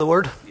The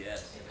word?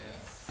 Yes.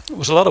 It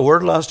was a lot of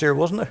word last year,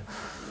 wasn't there?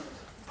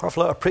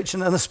 Powerful lot of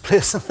preaching in this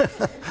place.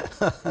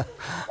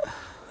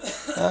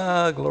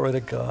 Glory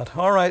to God.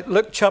 All right,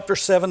 Luke chapter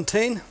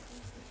 17.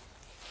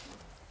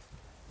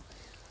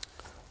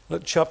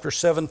 Luke chapter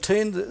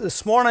 17.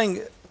 This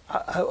morning,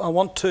 I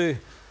want to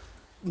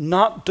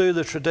not do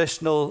the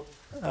traditional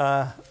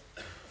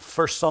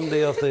first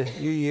Sunday of the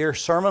New Year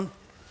sermon.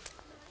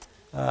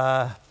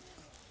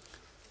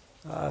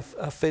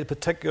 I feel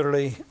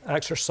particularly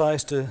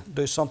exercised to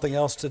do something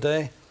else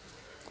today.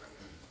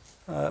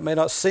 It may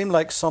not seem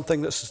like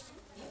something that's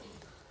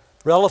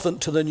relevant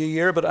to the new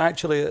year, but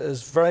actually it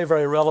is very,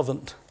 very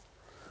relevant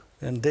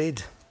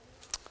indeed.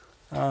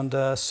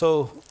 And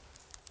so,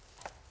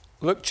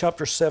 Luke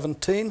chapter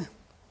 17,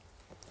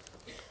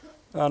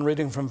 and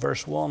reading from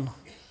verse 1.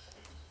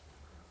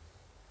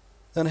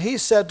 Then he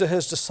said to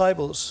his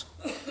disciples,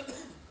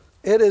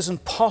 "It is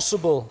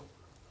impossible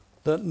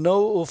that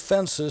no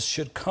offences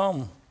should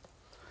come.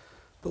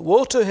 But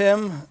woe to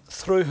him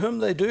through whom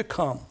they do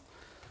come.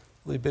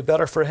 It would be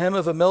better for him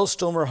if a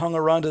millstone were hung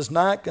around his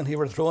neck and he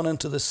were thrown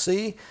into the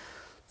sea,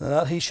 than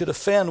that he should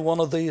offend one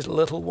of these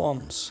little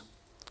ones.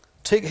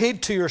 Take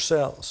heed to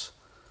yourselves.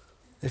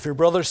 If your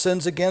brother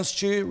sins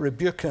against you,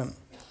 rebuke him.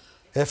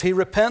 If he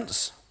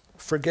repents,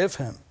 forgive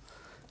him.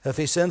 If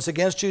he sins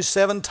against you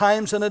 7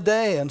 times in a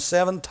day, and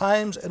 7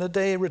 times in a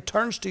day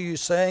returns to you,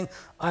 saying,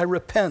 I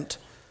repent,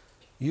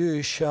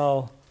 you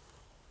shall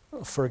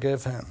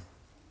forgive him."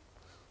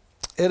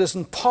 It is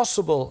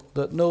impossible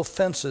that no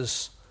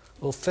offences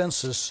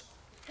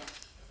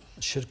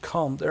should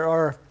come. There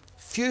are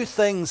few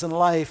things in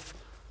life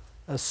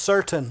as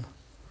certain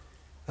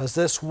as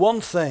this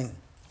one thing: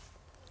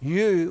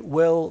 you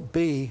will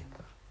be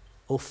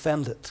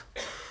offended.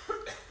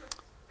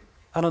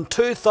 And in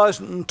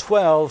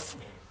 2012,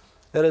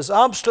 it is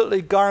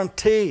absolutely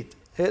guaranteed.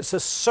 It's a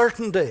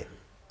certainty.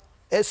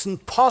 It's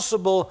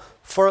impossible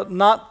for it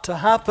not to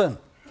happen.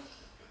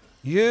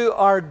 You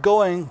are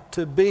going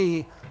to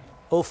be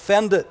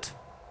offended.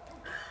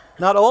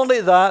 Not only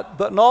that,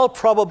 but in all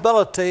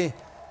probability,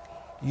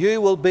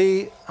 you will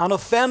be an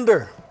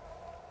offender.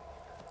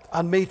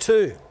 And me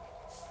too.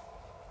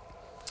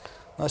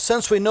 Now,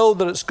 since we know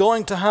that it's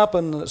going to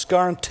happen and it's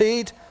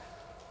guaranteed,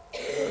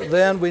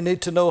 then we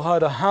need to know how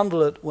to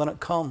handle it when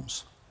it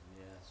comes.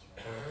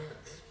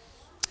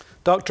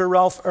 Dr.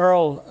 Ralph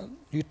Earl,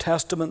 New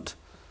Testament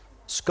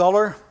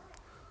scholar,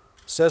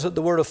 says that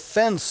the word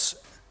offense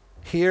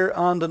here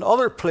and in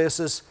other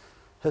places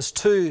has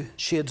 2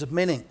 shades of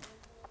meaning.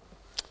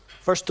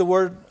 First of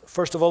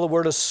all, the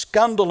word is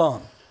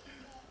scandalon,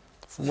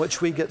 from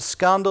which we get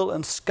scandal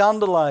and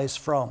scandalize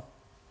from.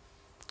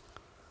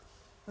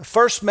 It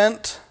first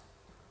meant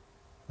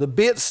the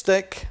bait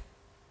stick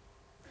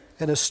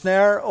in a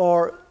snare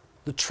or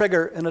the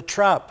trigger in a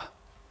trap.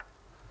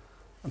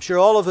 I'm sure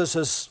all of us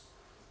has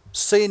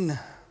seen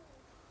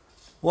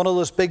one of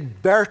those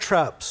big bear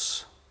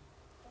traps,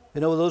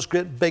 you know, those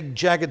great big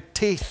jagged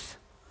teeth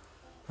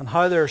and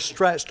how they're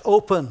stretched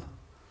open.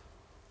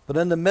 But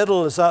in the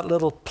middle is that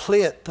little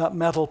plate, that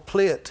metal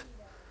plate.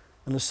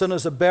 And as soon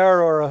as a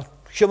bear or a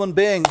human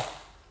being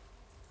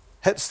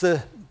hits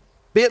the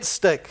bait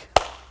stick,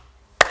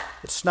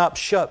 it snaps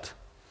shut,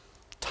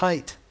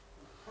 tight,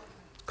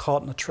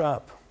 caught in a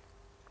trap.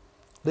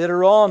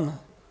 Later on,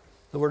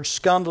 the word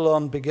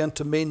scandalon began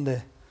to mean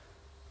the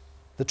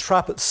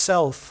trap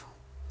itself.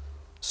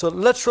 So it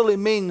literally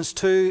means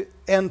to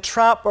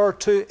entrap or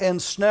to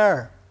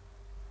ensnare.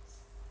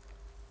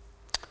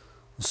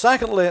 And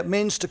secondly, it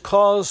means to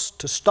cause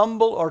to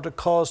stumble or to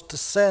cause to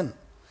sin.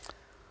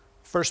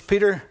 1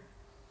 Peter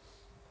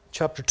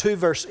chapter 2,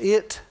 verse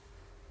 8.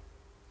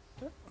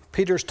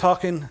 Peter's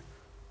talking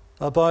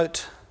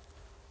about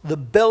the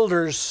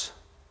builders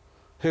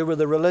who were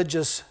the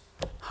religious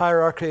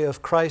hierarchy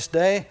of Christ's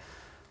day.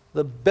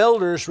 The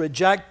builders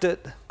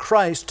rejected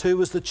Christ, who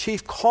was the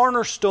chief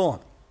cornerstone,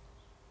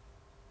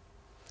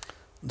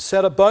 and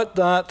said about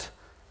that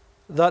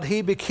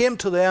he became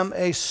to them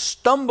a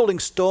stumbling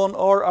stone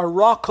or a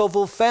rock of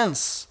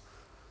offense,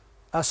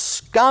 a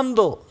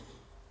scandal.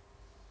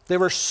 They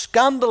were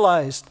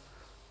scandalized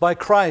by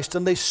Christ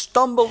and they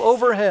stumbled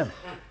over him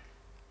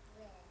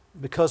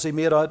because he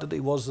made out that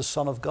he was the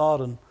Son of God,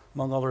 and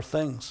among other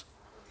things.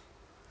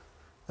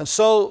 And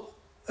so,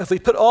 if we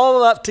put all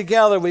of that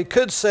together, we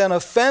could say an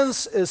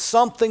offense is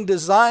something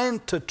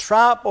designed to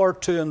trap or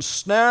to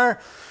ensnare,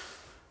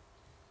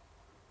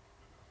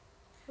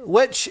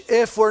 which,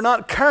 if we're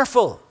not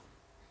careful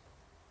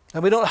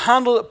and we don't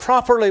handle it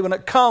properly when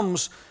it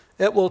comes,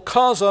 it will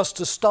cause us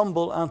to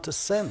stumble and to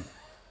sin.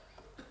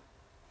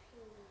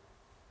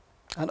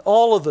 And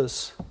all of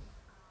us,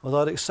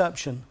 without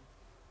exception,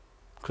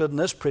 including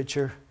this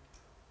preacher,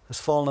 has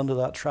fallen into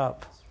that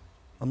trap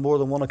on more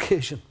than one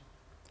occasion.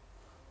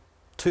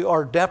 To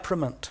our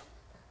detriment,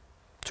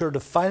 to our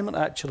defilement,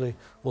 actually,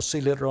 we'll see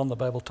later on the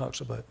Bible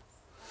talks about.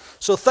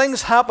 So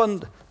things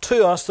happen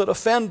to us that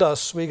offend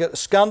us. We get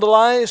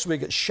scandalized, we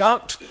get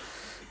shocked,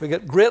 we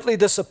get greatly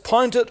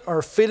disappointed,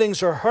 our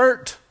feelings are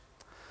hurt.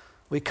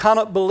 We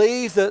cannot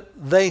believe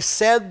that they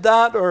said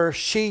that, or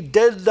she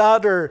did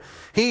that, or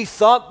he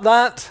thought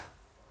that.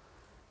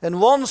 And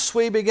once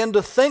we begin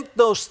to think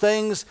those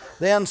things,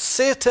 then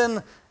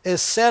Satan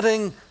is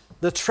setting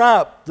the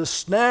trap. The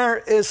snare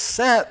is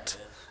set.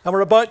 And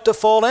we're about to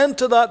fall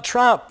into that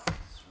trap.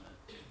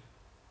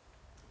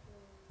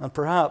 And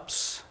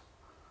perhaps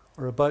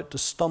we're about to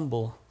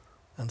stumble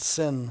and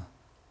sin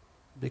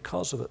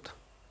because of it.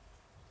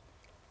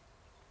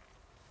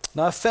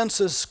 Now,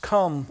 offenses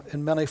come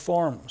in many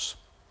forms,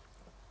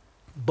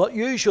 but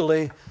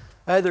usually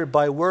either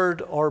by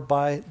word or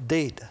by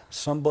deed.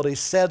 Somebody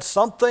said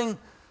something,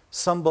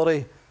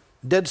 somebody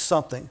did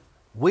something.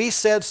 We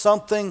said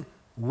something,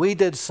 we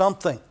did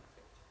something.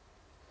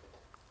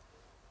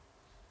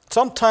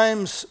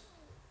 Sometimes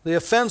the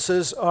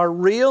offenses are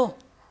real,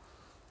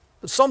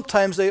 but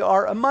sometimes they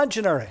are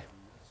imaginary.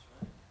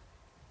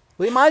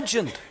 We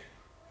imagined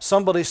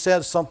somebody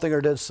said something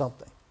or did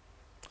something.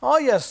 Oh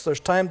yes,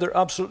 there's times they're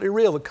absolutely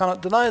real. We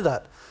cannot deny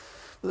that.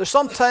 But there's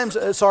sometimes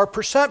it's our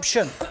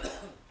perception.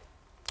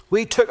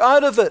 We took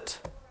out of it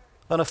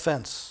an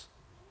offense.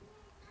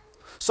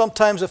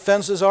 Sometimes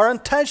offenses are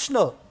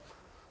intentional.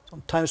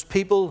 Sometimes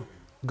people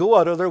go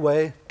out of their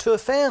way to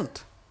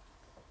offend.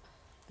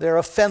 They're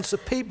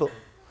offensive people.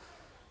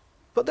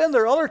 But then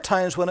there are other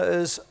times when it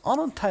is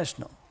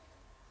unintentional.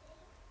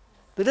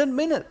 They didn't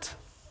mean it.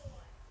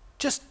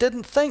 Just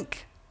didn't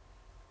think.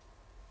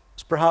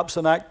 It's perhaps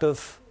an act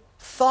of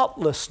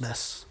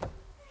thoughtlessness.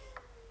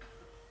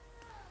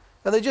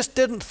 And they just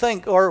didn't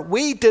think, or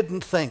we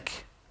didn't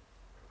think.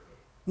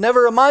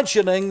 Never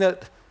imagining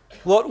that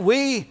what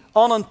we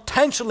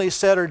unintentionally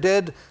said or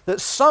did,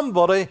 that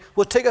somebody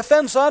would take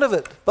offense out of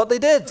it. But they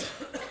did.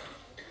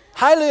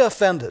 Highly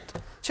offended.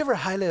 Did you ever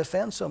highly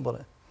offend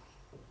somebody?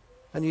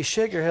 And you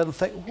shake your head and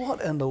think, what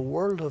in the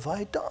world have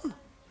I done?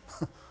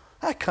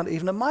 I can't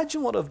even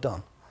imagine what I've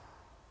done.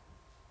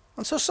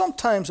 And so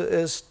sometimes it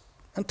is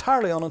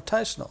entirely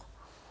unintentional.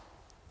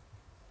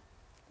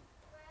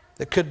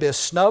 It could be a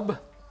snub,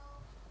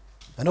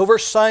 an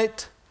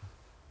oversight,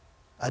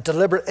 a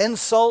deliberate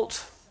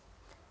insult,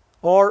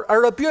 or a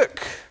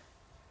rebuke,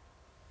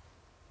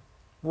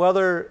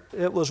 whether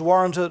it was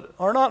warranted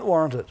or not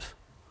warranted.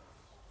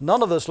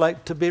 None of us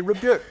like to be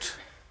rebuked.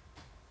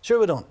 Sure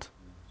we don't.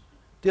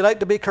 Do you like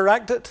to be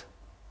corrected?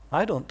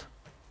 I don't.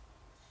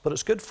 But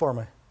it's good for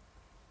me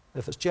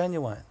if it's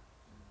genuine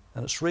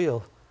and it's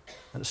real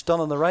and it's done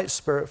in the right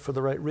spirit for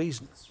the right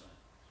reasons.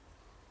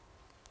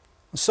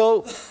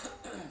 So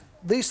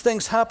these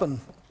things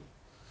happen.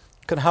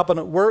 Can happen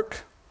at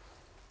work,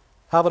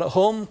 happen at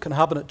home, can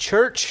happen at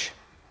church.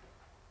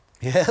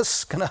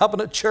 Yes, can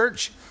happen at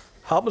church.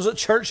 Happens at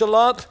church a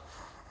lot.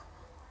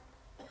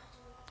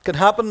 Can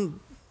happen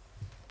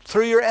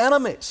through your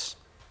enemies.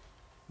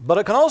 But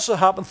it can also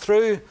happen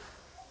through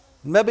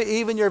maybe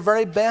even your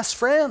very best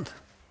friend.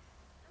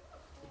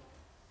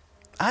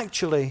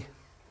 Actually,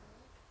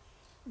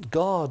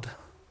 God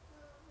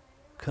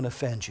can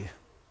offend you.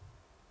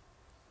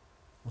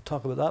 We'll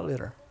talk about that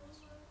later.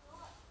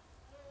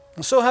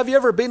 And so, have you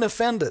ever been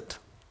offended?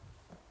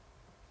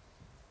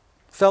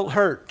 Felt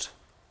hurt,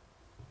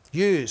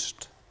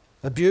 used,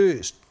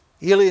 abused,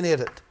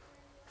 alienated,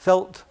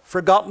 felt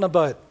forgotten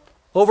about,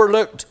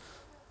 overlooked,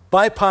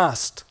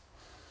 bypassed,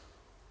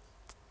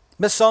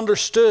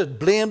 misunderstood,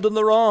 blamed in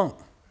the wrong?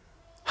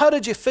 How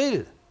did you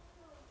feel?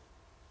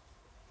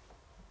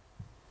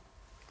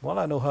 Well,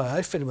 I know how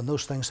I feel when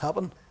those things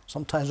happen.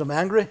 Sometimes I'm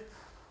angry.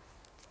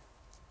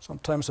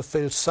 Sometimes I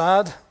feel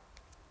sad.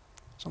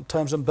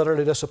 Sometimes I'm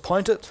bitterly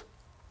disappointed.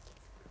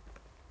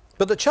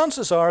 But the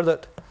chances are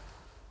that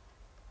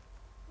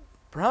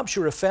perhaps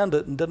you were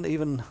offended and didn't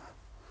even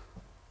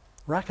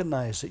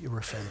recognize that you were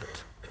offended.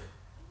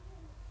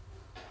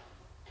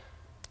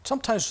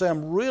 Sometimes say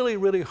I'm really,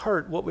 really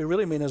hurt. What we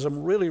really mean is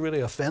I'm really, really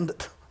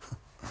offended.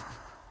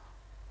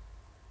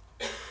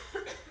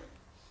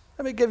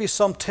 Let me give you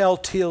some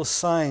telltale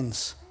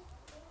signs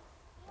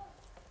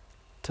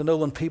to know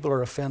when people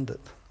are offended.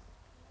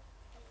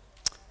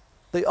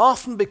 They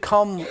often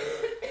become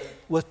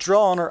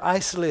withdrawn or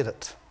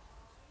isolated.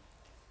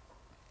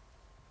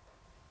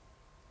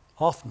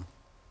 Often.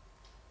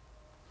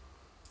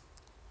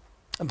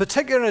 In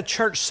particular in a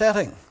church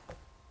setting,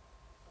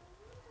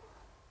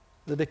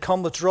 they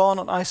become withdrawn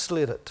and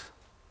isolated.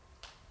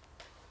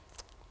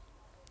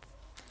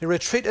 They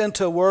retreat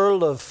into a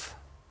world of,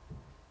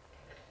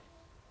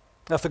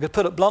 if I could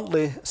put it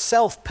bluntly,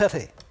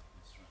 self-pity,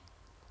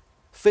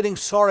 feeling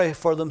sorry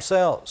for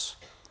themselves,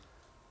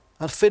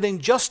 and feeling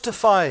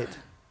justified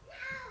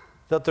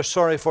that they're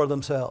sorry for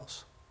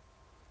themselves.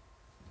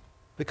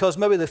 Because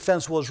maybe the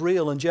offense was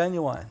real and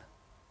genuine.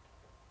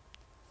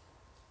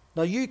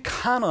 Now, you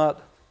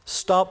cannot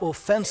stop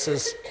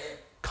offenses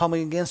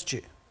coming against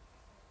you.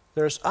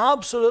 There's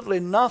absolutely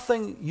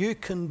nothing you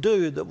can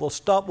do that will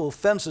stop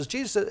offenses.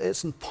 Jesus said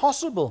it's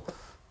impossible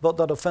but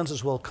that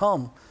offenses will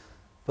come.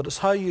 But it's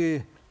how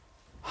you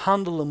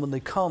handle them when they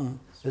come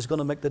is going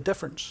to make the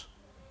difference.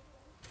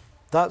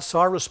 That's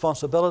our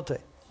responsibility.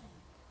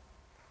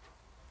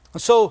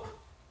 And so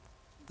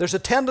There's a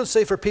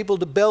tendency for people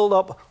to build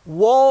up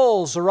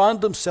walls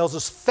around themselves,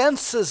 as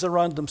fences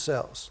around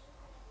themselves.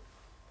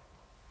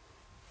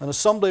 And as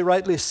somebody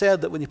rightly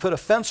said, that when you put a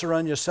fence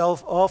around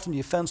yourself, often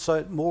you fence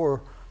out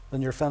more than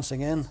you're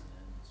fencing in.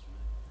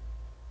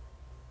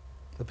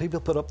 The people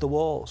put up the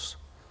walls.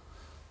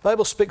 The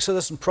Bible speaks of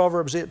this in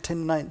Proverbs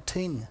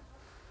 18:19.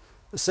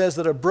 It says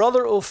that a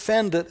brother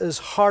offended is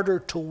harder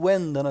to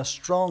win than a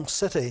strong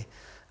city,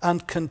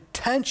 and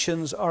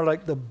contentions are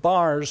like the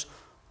bars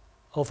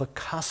of a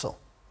castle.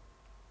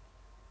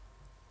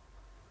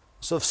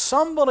 So if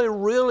somebody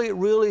really,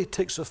 really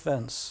takes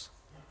offense,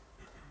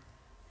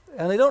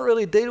 and they don't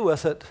really deal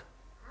with it,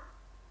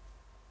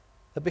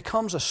 it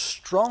becomes a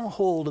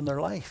stronghold in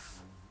their life.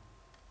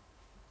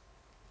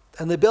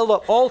 And they build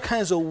up all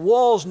kinds of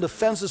walls and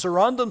defenses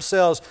around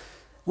themselves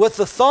with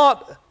the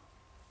thought,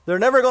 they're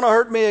never going to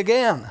hurt me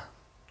again.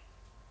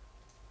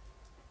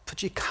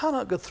 But you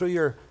cannot go through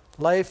your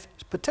life,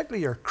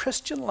 particularly your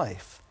Christian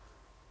life,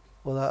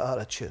 with that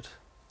attitude.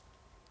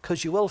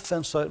 Because you will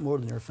fence out more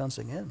than you're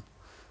fencing in.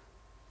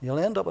 You'll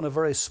end up in a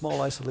very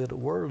small, isolated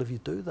world if you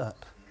do that.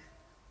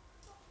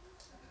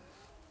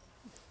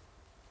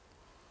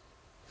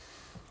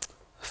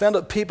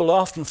 Offended people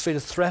often feel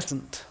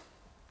threatened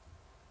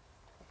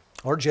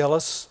or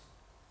jealous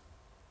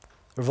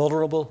or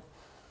vulnerable.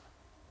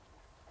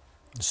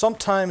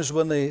 Sometimes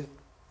when they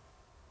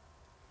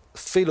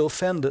feel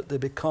offended, they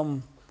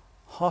become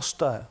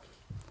hostile,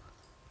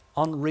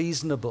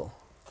 unreasonable,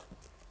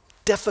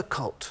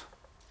 difficult,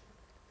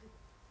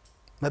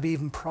 maybe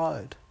even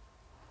proud.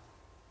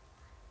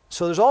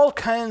 So there's all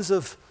kinds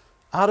of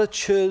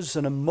attitudes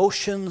and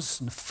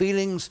emotions and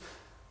feelings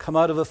come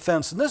out of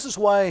offense. And this is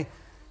why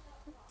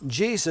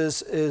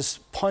Jesus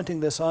is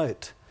pointing this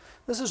out.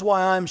 This is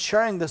why I'm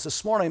sharing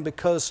this morning,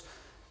 because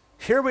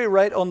here we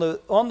write on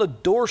the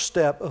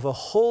doorstep of a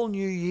whole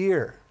new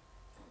year.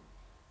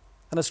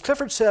 And as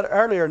Clifford said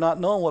earlier, not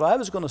knowing what I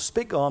was going to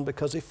speak on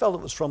because he felt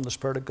it was from the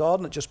Spirit of God,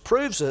 and it just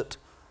proves it,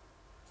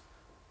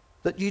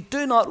 that you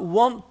do not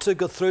want to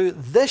go through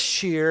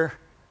this year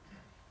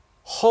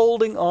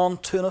holding on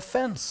to an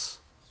offense.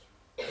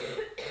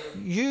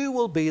 You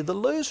will be the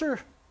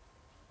loser.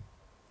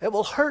 It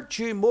will hurt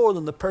you more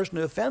than the person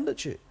who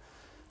offended you.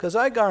 Because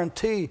I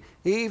guarantee,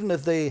 even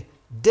if they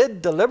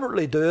did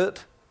deliberately do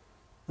it,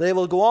 they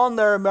will go on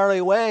their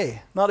merry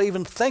way, not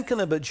even thinking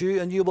about you,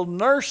 and you will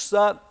nurse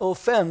that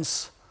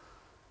offense,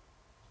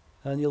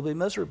 and you'll be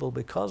miserable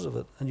because of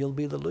it, and you'll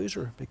be the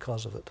loser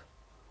because of it.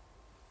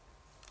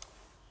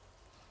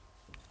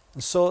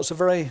 And so it's a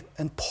very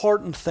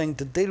important thing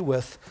to deal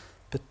with,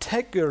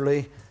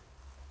 particularly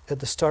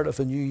at the start of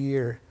a new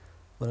year.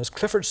 When, as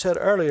Clifford said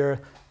earlier,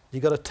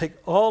 you've got to take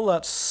all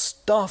that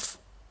stuff,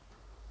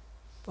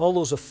 all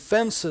those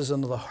offenses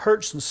and the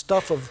hurts and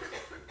stuff of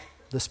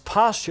this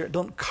past year,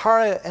 don't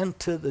carry it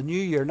into the new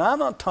year. Now, I'm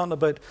not talking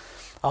about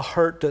a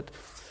hurt, that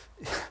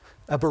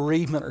a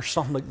bereavement or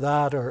something like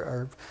that,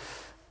 or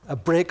a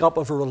breakup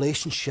of a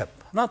relationship.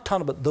 I'm not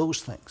talking about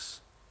those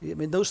things. I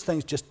mean, those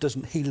things just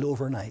doesn't heal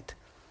overnight.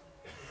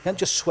 You can't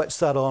just switch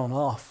that on and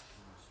off.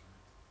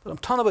 But I'm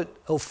talking about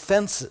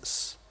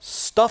offenses,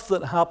 stuff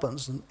that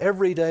happens in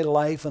everyday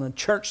life and in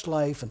church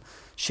life, and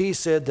she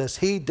said this,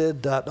 he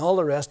did that, and all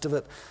the rest of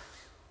it.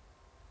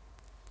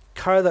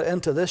 Carry that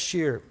into this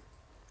year.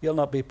 You'll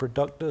not be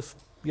productive.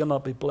 You'll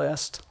not be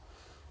blessed.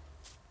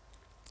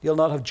 You'll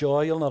not have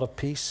joy. You'll not have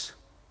peace.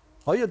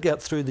 Oh, you'll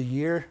get through the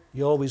year.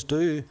 You always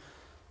do.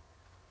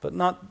 But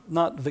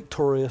not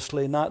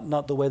victoriously,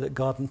 not the way that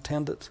God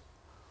intended.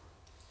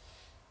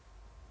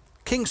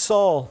 King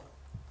Saul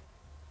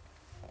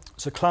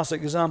is a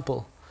classic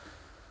example.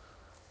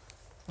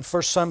 In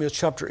 1 Samuel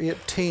chapter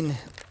 18,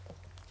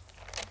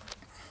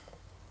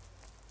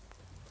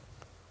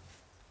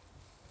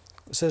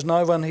 it says,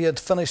 now when he had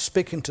finished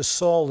speaking to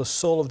Saul, the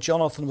soul of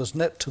Jonathan was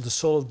knit to the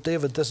soul of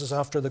David. This is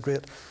after the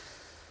great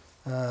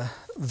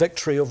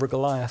victory over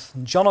Goliath.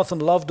 And Jonathan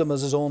loved him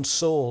as his own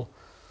soul.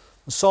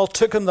 And Saul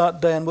took him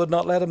that day and would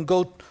not let him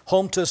go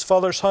home to his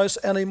father's house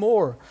any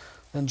more.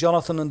 And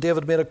Jonathan and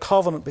David made a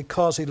covenant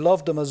because he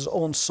loved him as his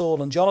own soul.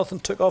 And Jonathan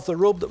took off the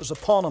robe that was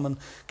upon him and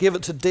gave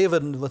it to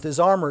David, and with his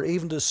armor,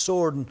 even his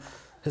sword and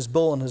his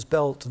bow and his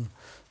belt. And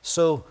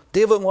so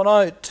David went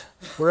out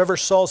wherever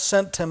Saul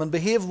sent him and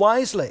behaved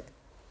wisely.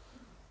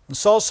 And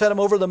Saul set him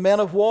over the men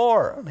of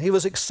war, and he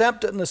was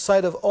accepted in the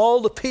sight of all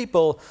the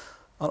people,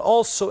 and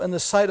also in the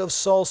sight of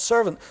Saul's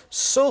servant.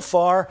 So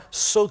far,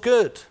 so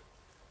good.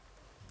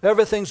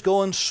 Everything's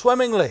going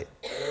swimmingly,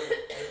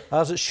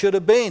 as it should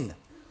have been.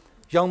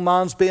 Young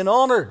man's being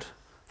honored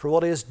for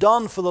what he has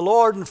done for the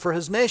Lord and for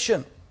his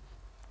nation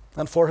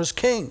and for his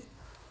king.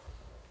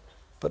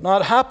 But now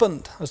it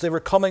happened as they were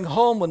coming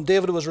home, when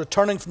David was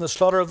returning from the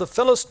slaughter of the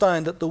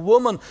Philistine, that the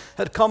woman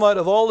had come out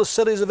of all the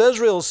cities of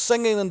Israel,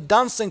 singing and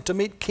dancing to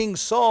meet King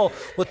Saul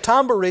with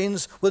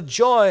tambourines, with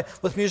joy,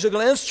 with musical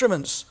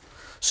instruments.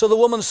 So the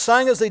woman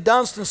sang as they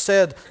danced and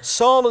said,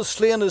 Saul has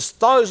slain his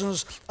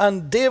thousands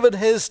and David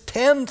his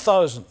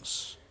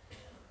 10,000s.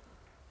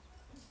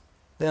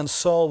 Then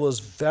Saul was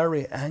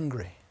very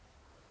angry,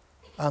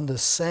 and the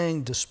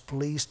saying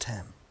displeased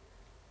him.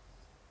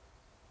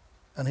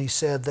 And he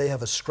said, they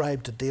have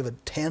ascribed to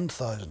David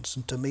 10,000s,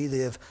 and to me they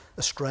have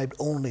ascribed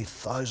only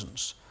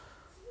thousands.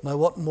 Now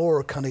what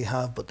more can he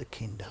have but the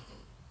kingdom?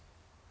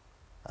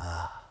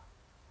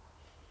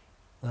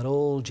 That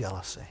old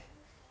jealousy,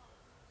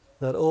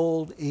 that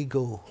old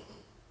ego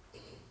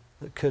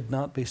that could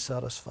not be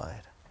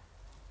satisfied.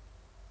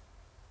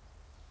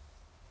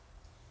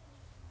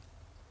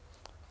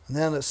 And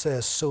then it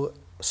says, so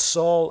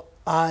Saul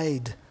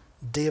eyed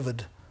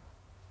David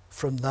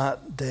from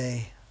that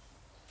day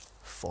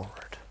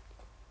forward.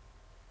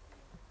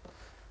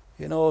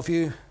 You know, if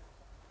you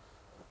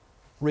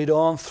read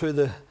on through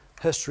the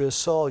history of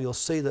Saul, you'll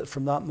see that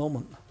from that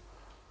moment,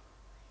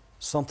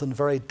 something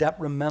very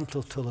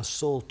detrimental to his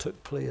soul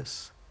took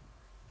place.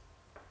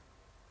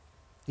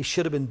 He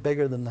should have been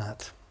bigger than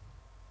that.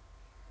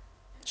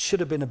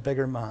 Should have been a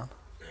bigger man,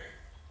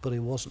 but he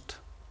wasn't.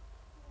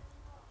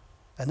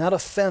 And that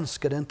offense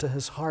got into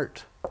his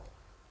heart,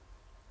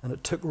 and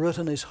it took root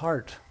in his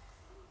heart.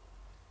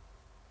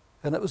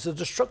 And it was the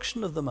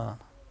destruction of the man.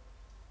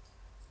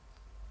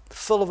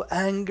 Full of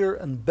anger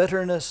and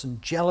bitterness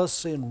and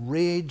jealousy and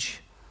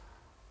rage,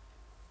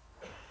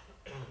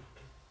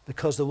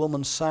 because the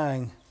woman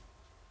sang,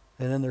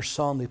 and in their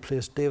song they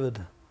placed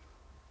David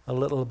a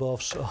little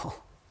above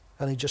Saul,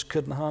 and he just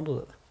couldn't handle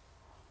it.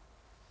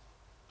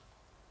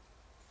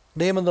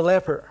 Naaman the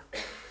leper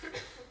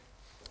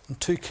in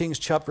 2 Kings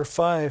chapter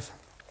 5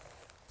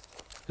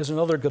 is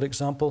another good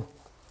example.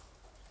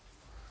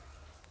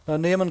 Now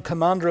Naaman,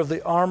 commander of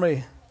the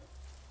army,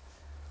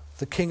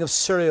 the king of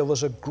Syria,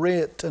 was a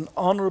great and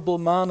honourable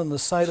man in the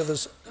sight of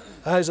his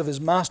eyes of his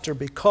master,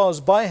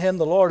 because by him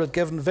the Lord had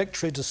given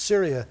victory to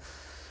Syria.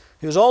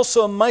 He was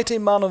also a mighty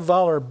man of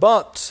valour,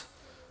 but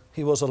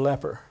he was a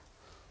leper.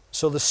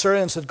 So the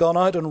Syrians had gone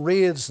out on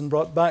raids and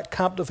brought back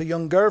captive a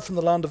young girl from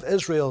the land of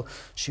Israel.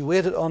 She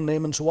waited on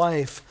Naaman's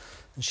wife.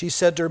 And she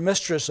said to her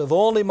mistress, if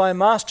only my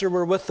master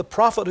were with the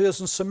prophet who is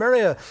in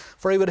Samaria,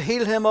 for he would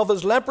heal him of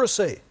his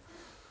leprosy.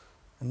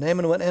 And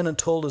Naaman went in and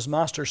told his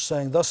master,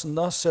 saying, thus and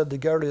thus said the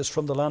girl who is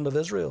from the land of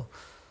Israel.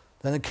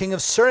 Then the king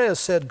of Syria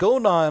said, go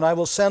now, and I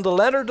will send a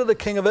letter to the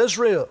king of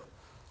Israel.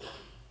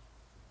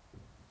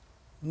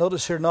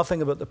 Notice here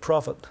nothing about the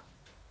prophet.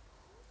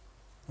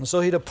 And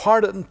so he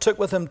departed and took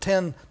with him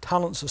 10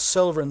 talents of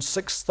silver and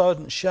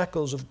 6,000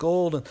 shekels of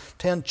gold and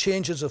 10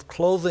 changes of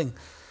clothing.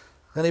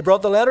 Then he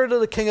brought the letter to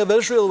the king of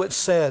Israel, which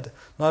said,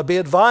 now be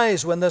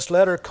advised, when this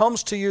letter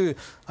comes to you,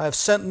 I have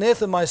sent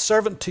Nathan my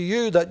servant to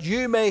you, that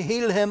you may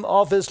heal him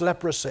of his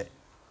leprosy.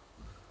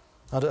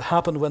 And it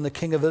happened when the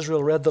king of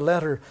Israel read the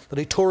letter, that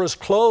he tore his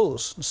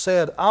clothes and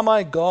said, am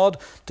I God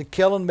to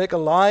kill and make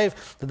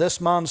alive, that this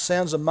man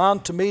sends a man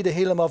to me to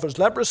heal him of his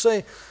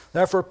leprosy?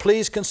 Therefore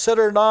please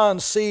consider now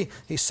and see,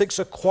 he seeks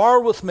a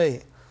quarrel with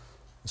me.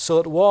 So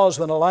it was,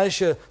 when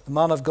Elisha, the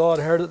man of God,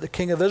 heard that the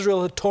king of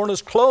Israel had torn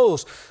his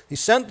clothes, he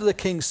sent to the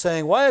king,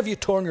 saying, why have you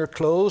torn your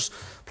clothes?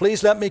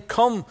 Please let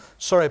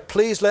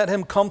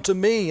him come to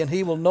me, and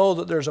he will know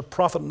that there is a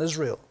prophet in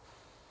Israel.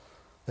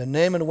 Then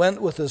Naaman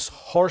went with his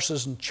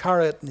horses and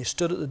chariot, and he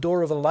stood at the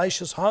door of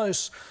Elisha's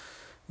house.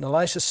 And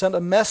Elisha sent a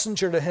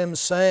messenger to him,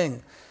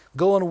 saying,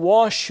 go and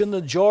wash in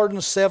the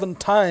Jordan 7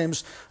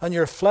 times, and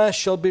your flesh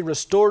shall be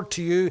restored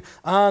to you,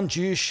 and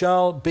you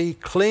shall be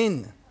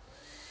clean.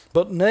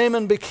 But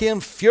Naaman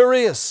became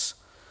furious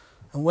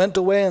and went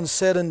away and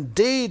said,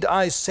 indeed,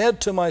 I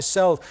said to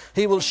myself,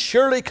 he will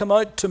surely come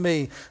out to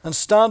me and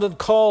stand and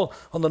call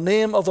on the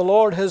name of the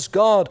Lord his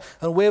God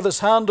and wave his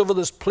hand over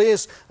this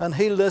place and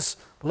heal this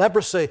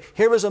leprosy.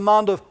 Here is a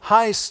man of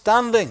high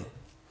standing.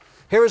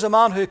 Here is a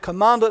man who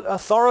commanded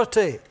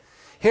authority.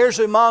 Here's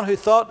a man who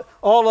thought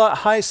all that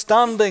high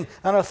standing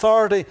and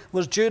authority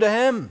was due to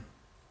him.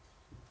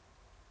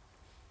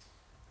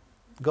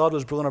 God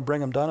was going to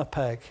bring him down a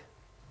peg.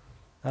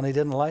 And he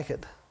didn't like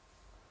it.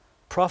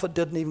 Prophet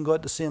didn't even go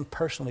out to see him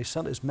personally. He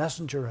sent his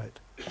messenger out.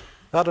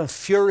 That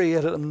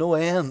infuriated him no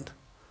end.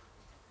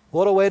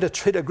 What a way to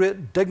treat a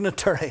great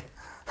dignitary,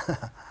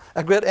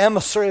 a great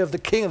emissary of the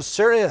king of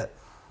Syria.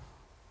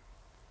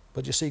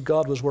 But you see,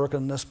 God was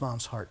working in this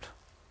man's heart.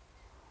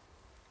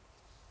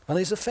 And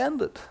he's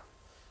offended.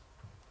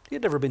 He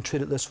had never been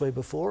treated this way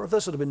before. If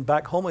this had been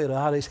back home, he would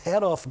have had his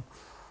head off him.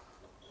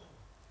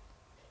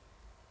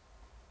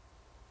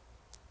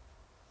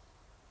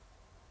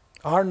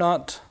 Are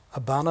not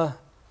Abana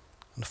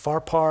and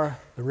Pharpar,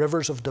 the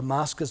rivers of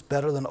Damascus,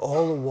 better than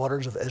all the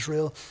waters of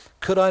Israel?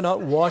 Could I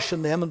not wash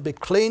in them and be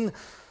clean?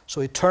 So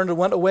he turned and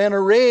went away in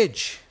a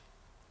rage.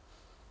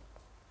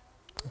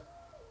 Do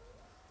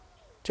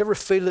you ever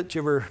feel that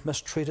you were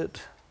mistreated?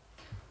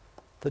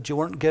 That you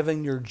weren't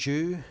given your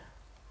due?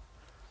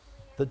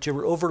 That you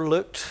were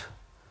overlooked?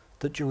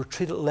 That you were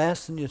treated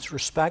less than you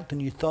respect than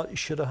you thought you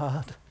should have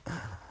had?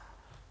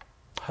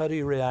 How do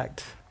you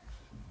react?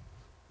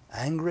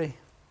 Angry?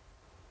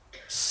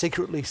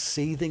 Secretly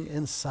seething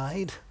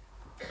inside?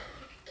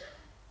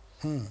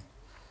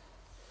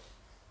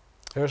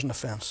 There's an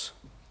offense.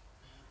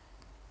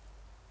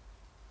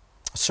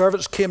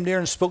 Servants came near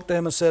and spoke to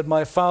him and said,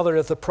 my father,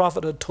 if the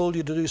prophet had told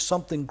you to do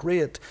something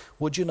great,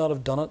 would you not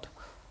have done it?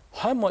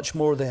 How much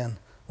more then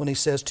when he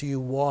says to you,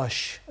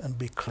 wash and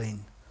be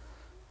clean.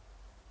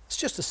 It's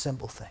just a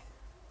simple thing.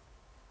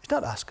 He's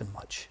not asking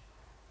much.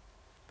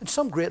 And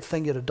some great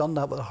thing you'd have done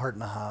that with a heart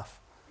and a half.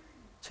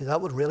 See,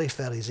 that would really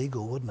fill his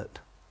ego, wouldn't it?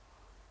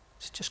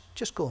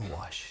 Just go and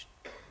wash.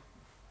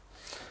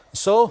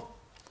 So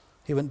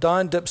he went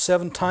down, dipped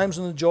 7 times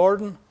in the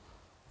Jordan,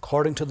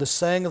 according to the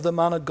saying of the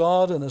man of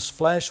God, and his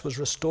flesh was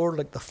restored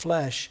like the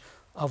flesh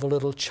of a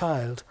little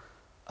child,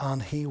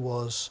 and he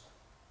was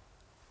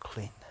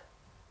clean.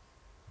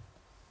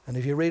 And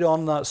if you read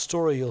on that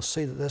story, you'll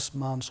see that this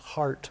man's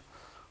heart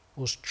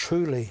was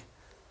truly,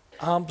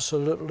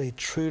 absolutely,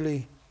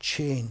 truly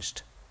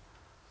changed.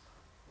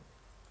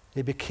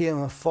 He became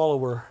a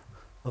follower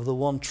of the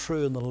one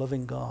true and the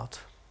living God,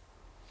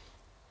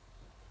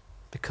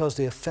 because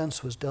the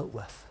offense was dealt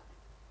with.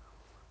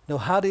 Now,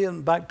 had he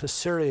went back to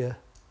Syria,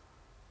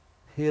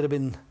 he would have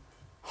been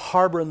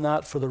harboring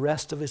that for the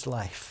rest of his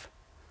life.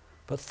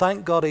 But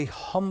thank God he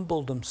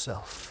humbled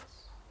himself.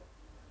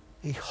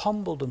 He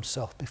humbled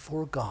himself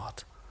before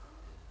God.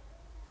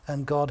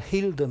 And God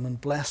healed him and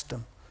blessed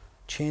him,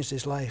 changed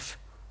his life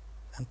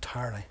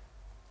entirely.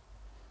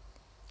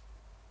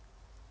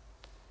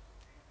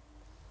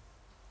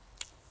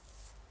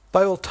 The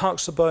Bible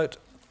talks about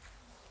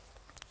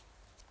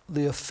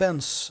the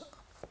offense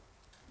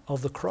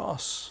of the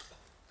cross.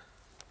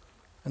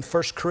 In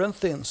 1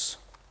 Corinthians,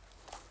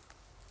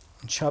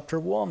 in chapter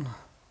 1,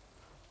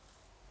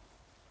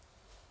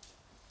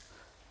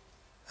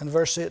 in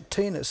verse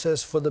 18, it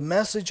says, "For the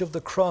message of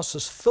the cross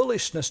is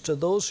foolishness to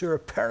those who are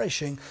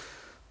perishing,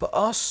 but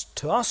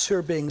to us who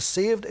are being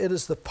saved, it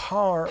is the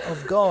power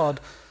of God.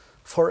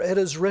 For it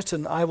is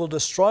written, I will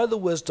destroy the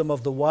wisdom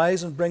of the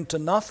wise and bring to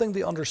nothing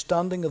the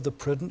understanding of the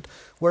prudent.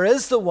 Where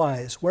is the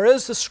wise? Where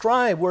is the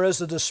scribe? Where is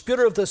the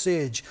disputer of this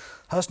age?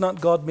 Has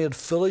not God made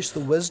foolish the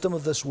wisdom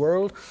of this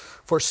world?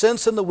 For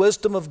since in the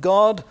wisdom of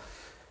God,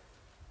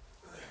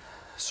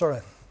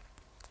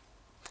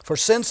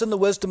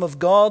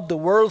 the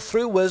world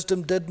through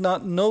wisdom did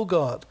not know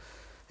God.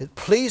 It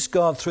pleased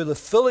God through the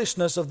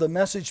foolishness of the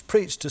message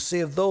preached to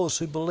save those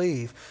who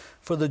believe.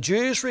 For the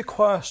Jews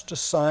request a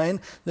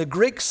sign, the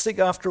Greeks seek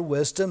after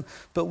wisdom,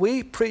 but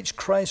we preach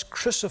Christ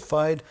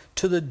crucified,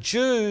 to the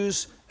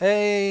Jews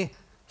a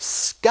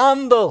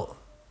scandal."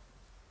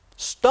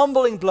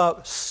 Stumbling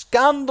block,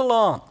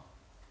 scandalon.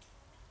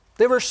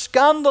 They were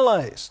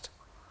scandalized.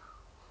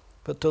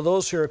 But to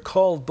those who are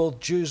called, both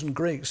Jews and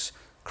Greeks,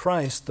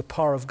 Christ, the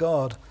power of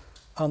God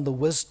and the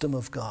wisdom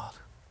of God.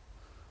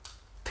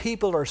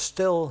 People are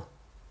still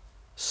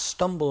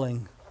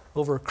stumbling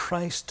over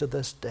Christ to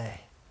this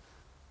day.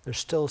 They're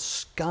still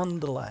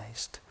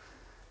scandalized.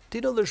 Do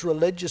you know there's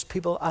religious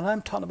people, and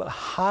I'm talking about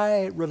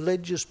high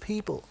religious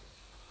people,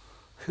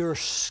 who are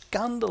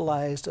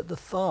scandalized at the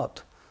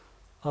thought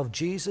of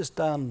Jesus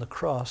dying on the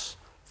cross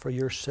for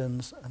your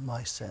sins and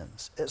my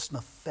sins. It's an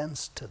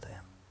offense to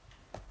them.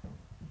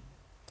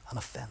 An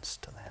offense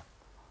to them.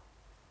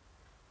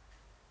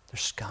 They're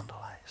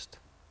scandalized.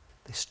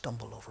 They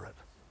stumble over it.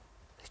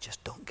 They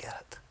just don't get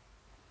it.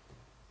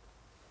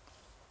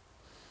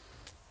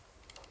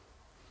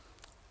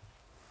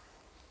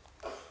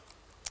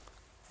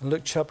 In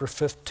Luke chapter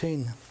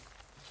 15,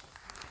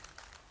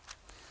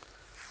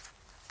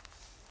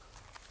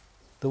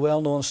 the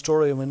well-known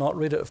story, and we not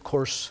read it, of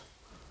course,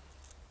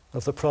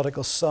 of the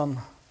prodigal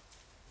son,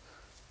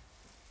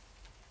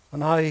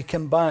 and how he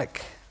came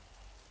back,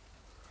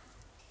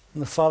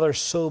 and the father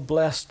so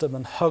blessed him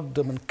and hugged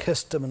him and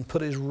kissed him and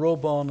put his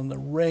robe on and the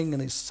ring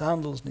and his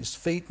sandals and his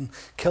feet and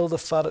killed the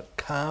fatted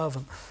calf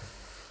and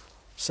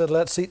said,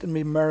 "Let's eat and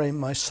be merry.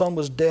 My son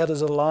was dead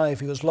as alive.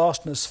 He was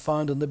lost and is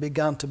found," and they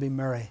began to be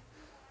merry.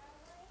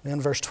 And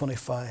in verse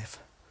 25,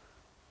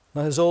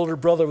 now his older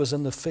brother was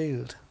in the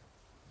field,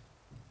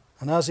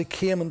 and as he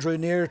came and drew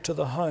near to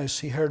the house,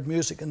 he heard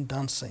music and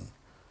dancing.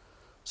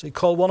 So he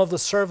called one of the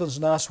servants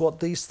and asked what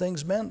these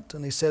things meant.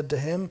 And he said to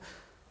him,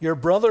 "Your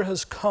brother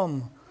has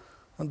come,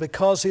 and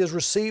because he has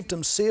received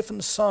him safe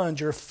and sound,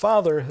 your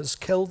father has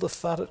killed the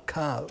fatted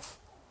calf."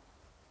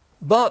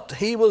 But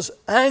he was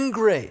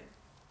angry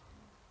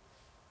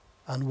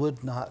and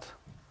would not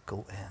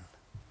go in.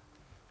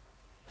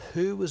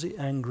 Who was he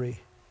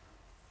angry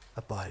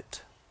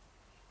about?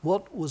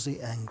 What was he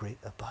angry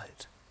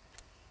about?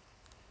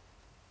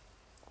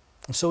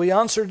 And so he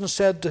answered and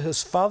said to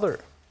his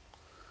father,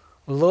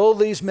 "Lo,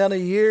 these many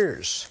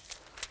years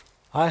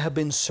I have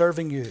been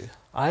serving you.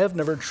 I have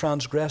never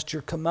transgressed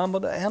your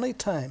commandment at any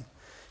time.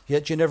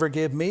 Yet you never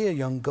gave me a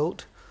young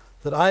goat,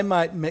 that I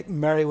might make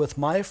merry with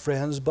my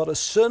friends. But as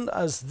soon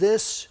as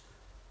this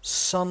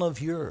son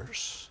of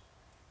yours,"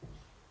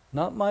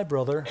 not my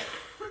brother,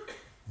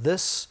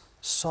 this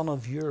son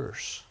of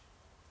yours,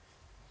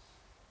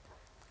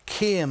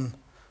 "came,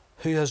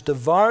 who has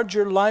devoured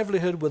your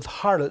livelihood with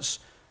harlots,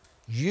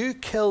 you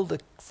killed the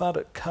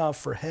fatted calf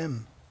for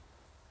him."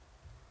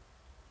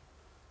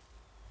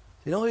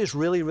 You know who he's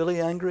really, really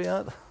angry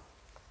at?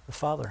 The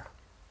father.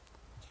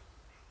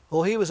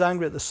 Oh, he was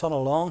angry at the son a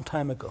long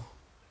time ago.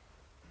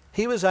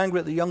 He was angry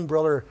at the young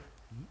brother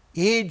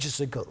ages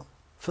ago.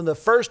 From the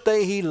first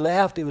day he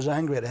left, he was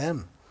angry at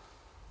him.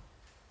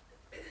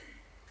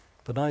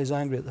 But now he's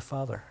angry at the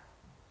Father.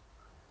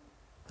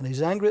 And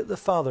he's angry at the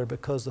Father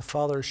because the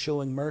Father is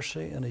showing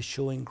mercy and he's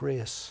showing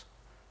grace.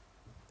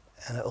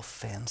 And it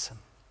offends him.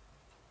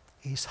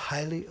 He's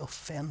highly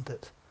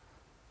offended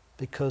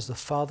because the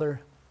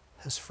Father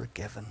has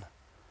forgiven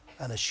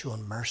and has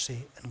shown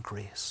mercy and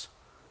grace.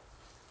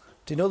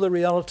 Do you know the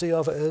reality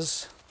of it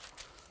is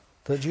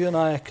that you and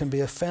I can be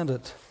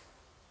offended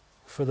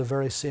for the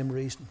very same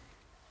reason?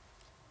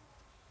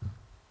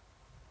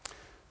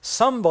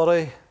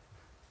 Somebody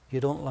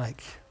you don't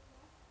like.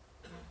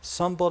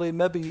 Somebody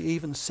maybe you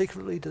even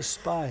secretly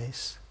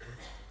despise.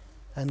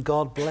 And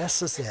God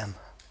blesses them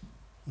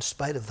in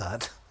spite of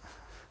that.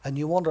 And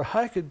you wonder,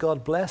 how could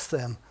God bless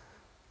them?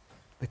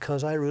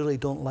 Because I really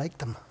don't like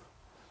them.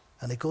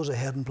 And he goes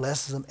ahead and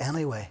blesses them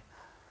anyway.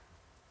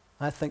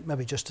 I think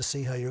maybe just to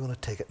see how you're going to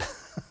take it.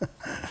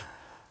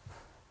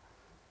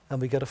 And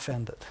we get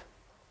offended.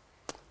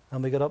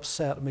 And we get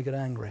upset and we get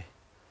angry.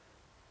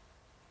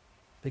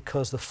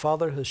 Because the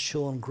Father has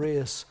shown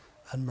grace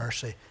and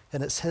mercy.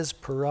 And it's his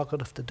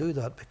prerogative to do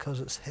that because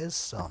it's his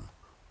Son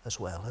as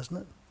well, isn't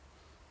it?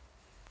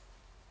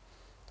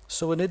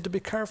 So we need to be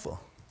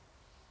careful.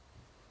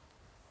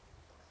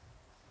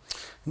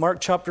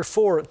 Mark chapter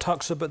 4, it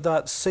talks about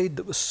that seed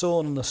that was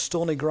sown in the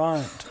stony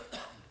ground.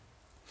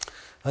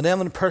 And then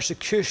when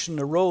persecution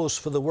arose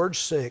for the word's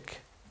sake,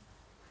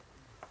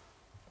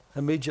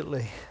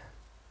 immediately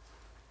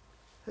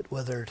it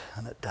withered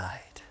and it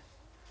died.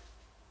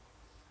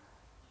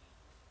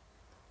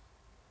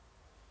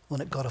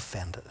 When it got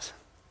offended.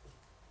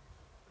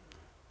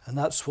 And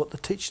that's what the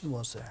teaching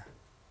was there.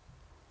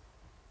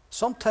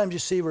 Sometimes you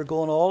see we're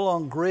going all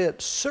on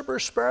great, super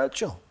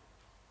spiritual.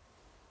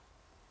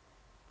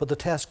 But the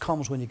test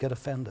comes when you get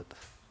offended.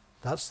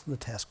 That's when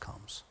the test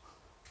comes.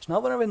 It's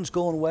not when everything's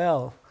going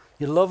well.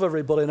 You love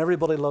everybody and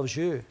everybody loves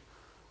you.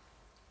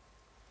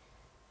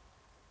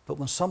 But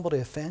when somebody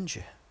offends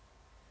you,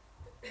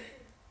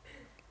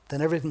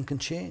 then everything can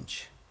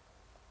change.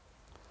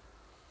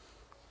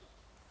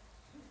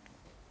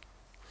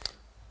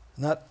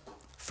 And that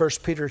 1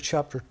 Peter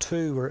chapter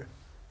 2, where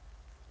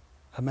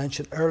I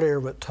mentioned earlier,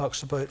 where it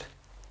talks about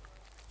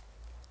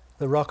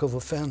the rock of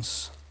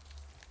offense.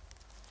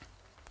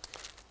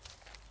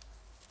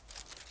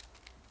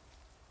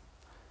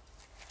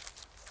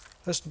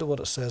 Listen to what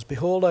it says.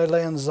 Behold, I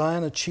lay in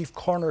Zion a chief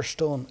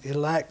cornerstone,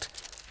 elect,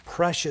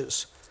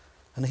 precious,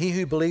 and he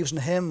who believes in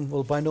him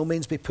will by no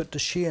means be put to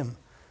shame.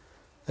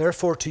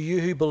 Therefore, to you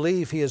who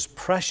believe, he is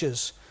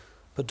precious.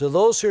 But to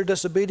those who are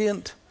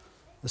disobedient,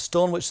 the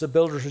stone which the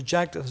builders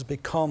rejected has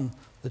become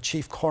the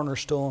chief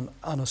cornerstone,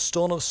 and a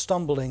stone of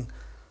stumbling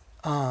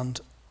and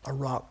a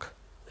rock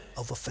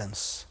of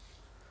offense.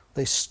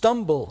 They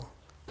stumble,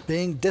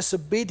 being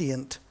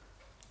disobedient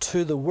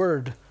to the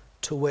word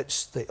to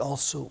which they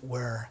also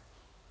were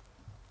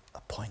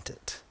appointed.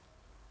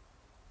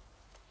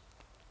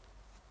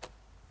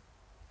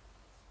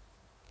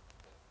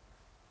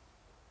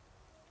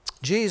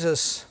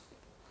 Jesus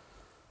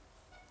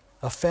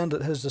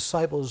offended his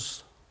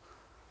disciples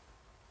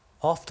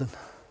often.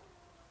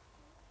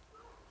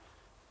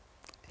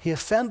 He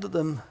offended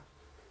them.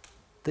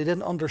 They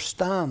didn't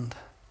understand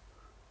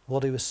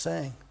what he was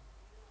saying.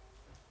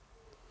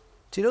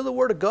 Do you know the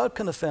Word of God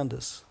can offend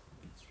us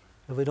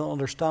if we don't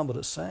understand what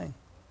it's saying?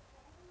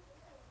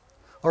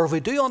 Or if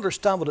we do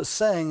understand what it's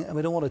saying and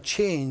we don't want to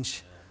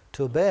change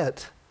to obey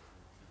it,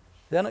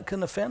 then it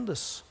can offend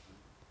us.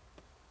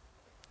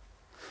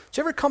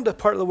 Do you ever come to a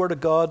part of the Word of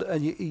God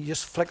and you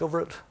just flick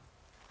over it?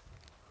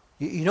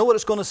 You know what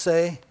it's going to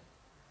say,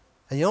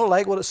 and you don't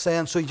like what it's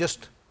saying, so you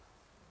just...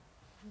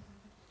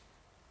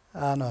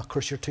 no, of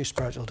course you're too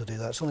spiritual to do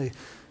that. It's only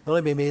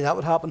be me that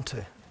would happen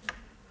to.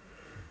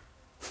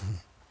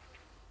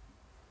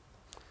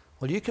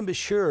 Well, you can be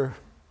sure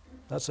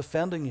that's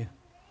offending you.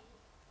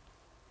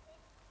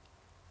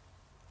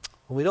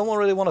 Well, we don't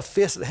really want to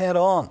face it head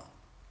on.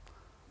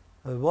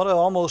 We want to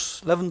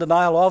almost live in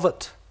denial of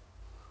it.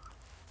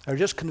 Or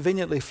just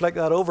conveniently flick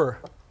that over.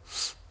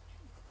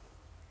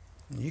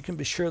 You can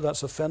be sure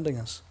that's offending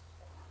us.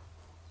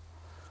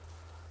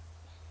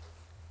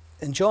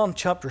 In John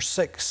chapter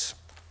 6,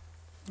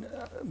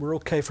 we're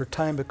okay for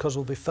time because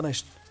we'll be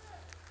finished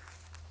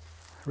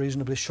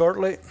reasonably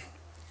shortly.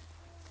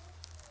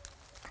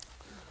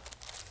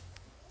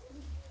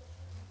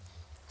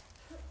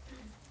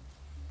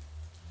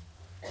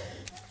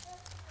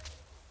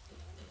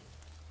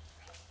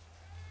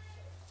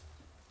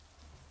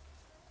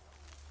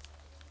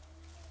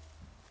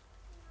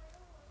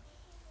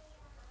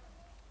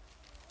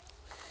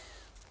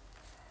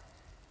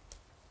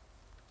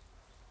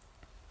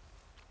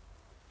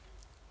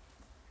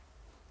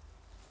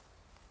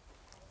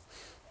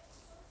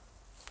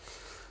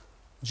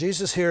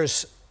 Jesus here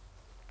is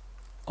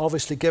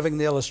obviously giving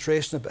the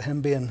illustration about him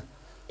being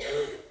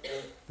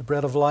the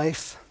bread of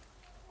life.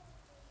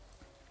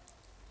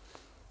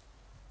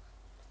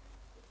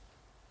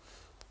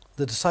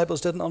 The disciples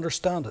didn't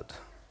understand it.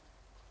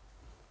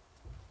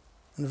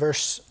 In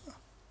verse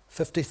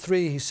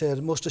 53 he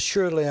said, most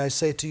assuredly I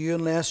say to you,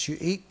 unless you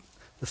eat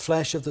the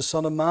flesh of the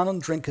Son of Man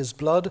and drink his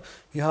blood,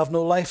 you have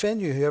no life in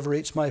you. Whoever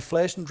eats my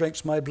flesh and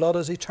drinks my blood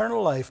has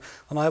eternal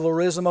life, and I will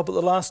raise him up at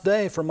the last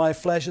day. For my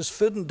flesh is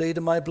food indeed,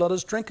 and my blood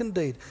is drink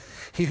indeed.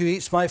 He who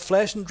eats my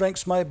flesh and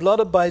drinks my blood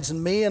abides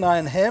in me, and I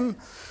in him.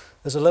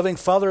 As the living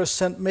Father has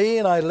sent me,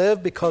 and I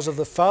live because of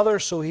the Father,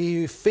 so he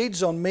who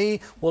feeds on me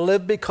will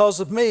live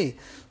because of me.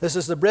 This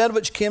is the bread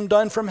which came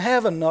down from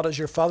heaven, not as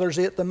your fathers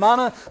ate the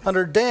manna and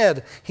are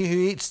dead. He who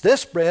eats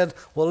this bread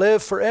will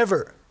live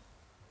forever.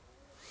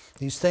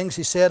 These things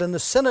he said in the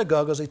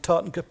synagogue as he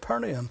taught in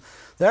Capernaum.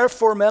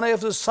 Therefore many of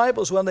the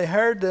disciples, when they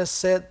heard this,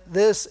 said,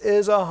 "This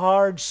is a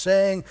hard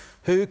saying.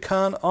 Who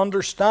can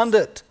understand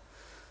it?"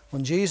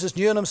 When Jesus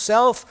knew in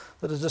himself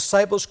that his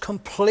disciples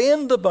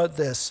complained about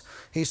this,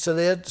 he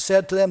said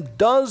to them,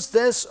 "Does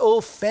this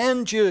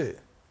offend you?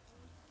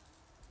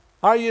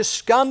 Are you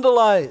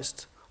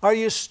scandalized? Are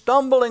you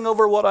stumbling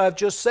over what I've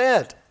just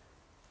said?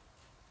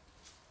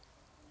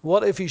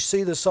 What if you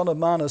see the Son of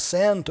Man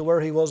ascend to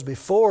where he was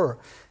before?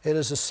 It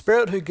is the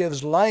Spirit who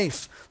gives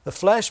life. The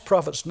flesh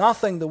profits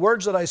nothing. The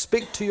words that I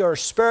speak to you are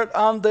spirit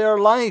and they are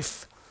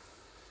life."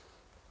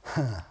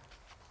 Of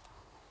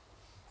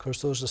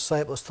course, those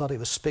disciples thought he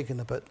was speaking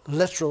about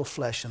literal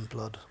flesh and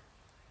blood,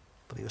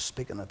 but he was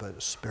speaking about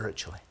it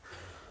spiritually.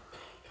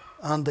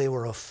 And they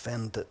were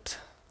offended.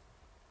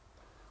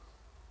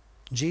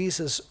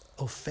 Jesus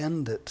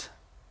offended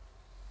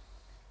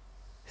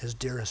his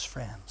dearest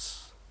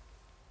friends.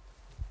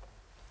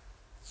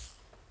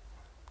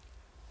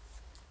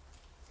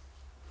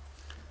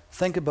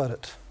 Think about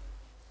it.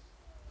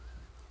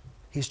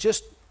 He's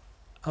just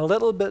a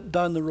little bit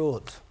down the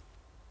road.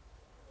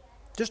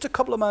 Just a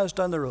couple of miles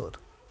down the road.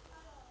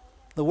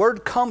 The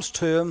word comes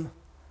to him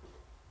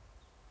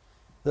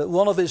that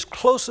one of his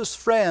closest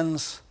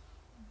friends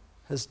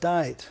has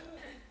died.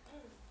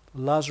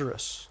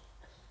 Lazarus.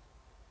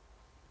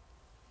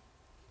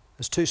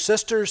 His two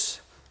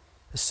sisters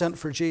has sent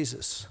for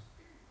Jesus.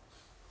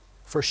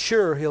 For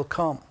sure he'll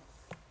come.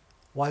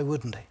 Why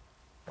wouldn't he?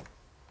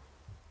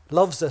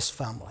 Loves this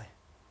family.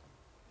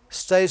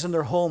 Stays in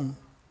their home.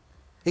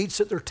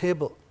 Eats at their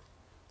table.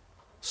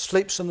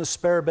 Sleeps in the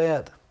spare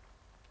bed.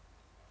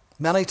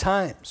 Many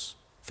times.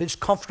 Feels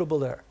comfortable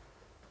there.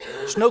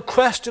 There's no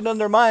question in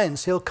their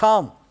minds he'll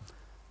come.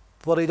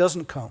 But he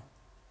doesn't come.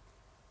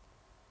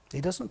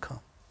 He doesn't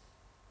come.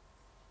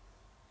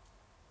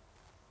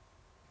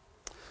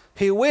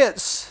 He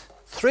waits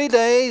 3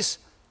 days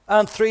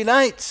and 3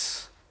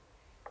 nights.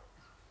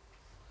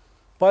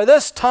 By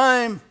this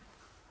time,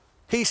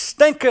 he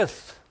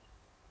stinketh.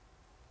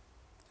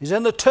 He's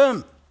in the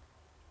tomb.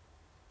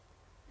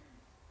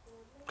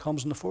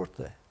 Comes on the 4th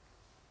day.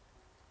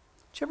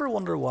 Do you ever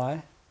wonder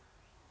why?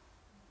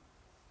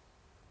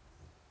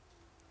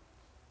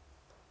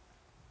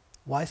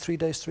 Why 3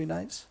 days, 3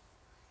 nights?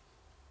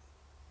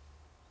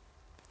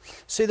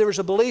 See, there was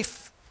a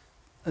belief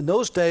in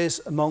those days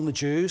among the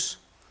Jews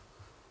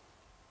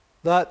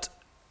that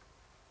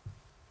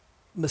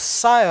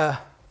Messiah,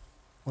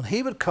 when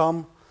he would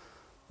come,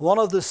 one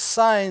of the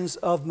signs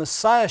of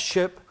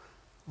Messiahship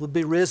would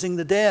be raising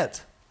the dead.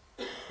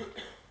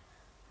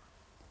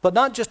 But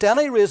not just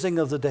any raising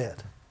of the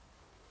dead.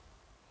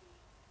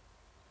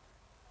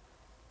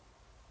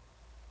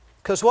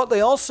 Because what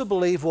they also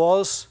believed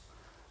was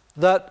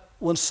that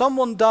when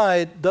someone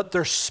died, that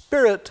their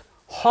spirit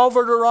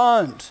hovered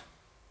around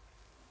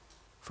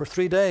for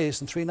 3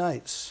 days and 3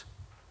 nights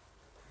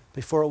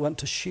before it went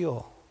to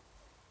Sheol,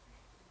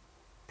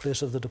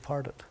 place of the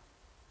departed.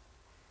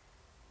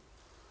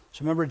 So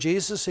remember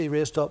Jesus, he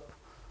raised up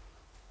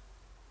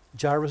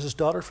Jairus'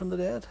 daughter from the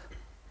dead,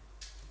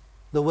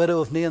 the widow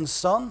of Nain's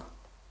son.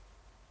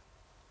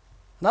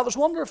 And that was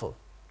wonderful,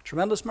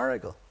 tremendous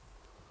miracle.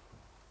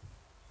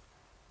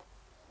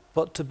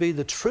 But to be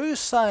the true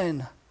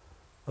sign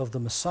of the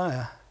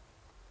Messiah,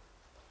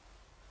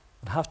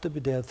 would have to be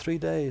dead 3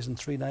 days and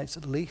 3 nights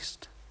at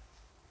least.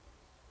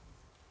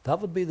 That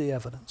would be the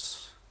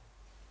evidence.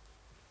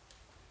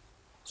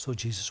 So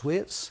Jesus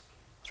waits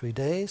 3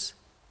 days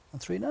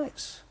and 3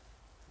 nights.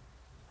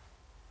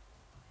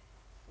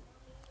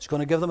 He's going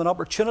to give them an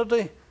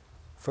opportunity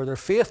for their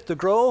faith to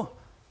grow,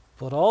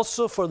 but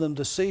also for them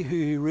to see who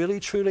he really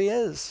truly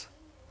is.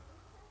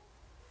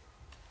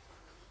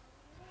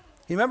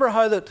 You remember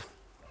how that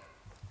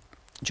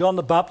John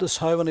the Baptist,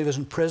 how when he was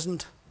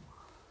imprisoned,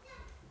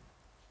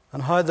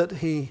 and how that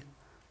he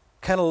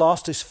kind of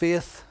lost his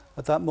faith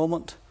at that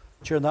moment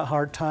during that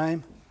hard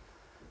time.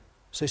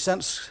 So he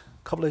sent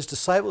a couple of his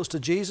disciples to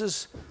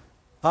Jesus,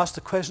 asked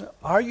the question,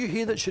 "Are you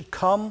he that should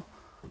come,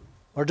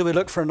 or do we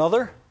look for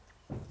another?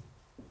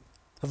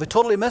 Have we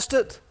totally missed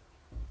it?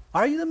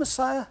 Are you the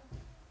Messiah?"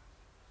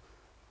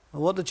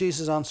 And what did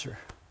Jesus answer?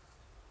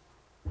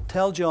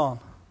 "Tell John,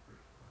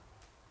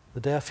 the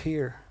deaf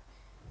hear,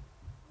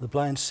 the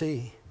blind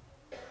see,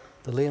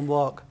 the lame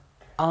walk,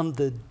 and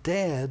the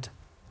dead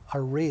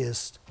are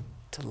raised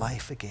to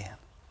life again."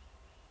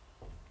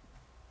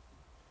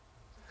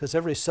 Because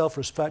every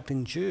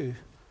self-respecting Jew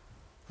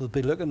will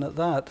be looking at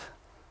that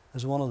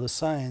as one of the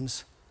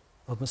signs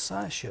of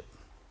Messiahship.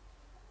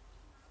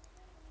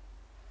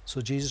 So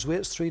Jesus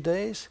waits 3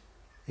 days,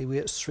 he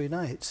waits 3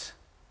 nights.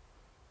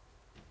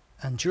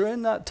 And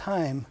during that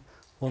time,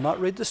 we'll not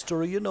read the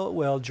story, you know it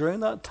well, during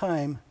that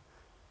time,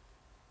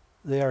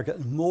 they are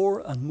getting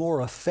more and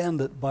more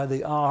offended by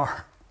the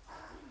hour.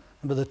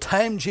 And by the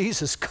time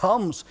Jesus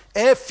comes,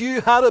 if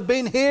you had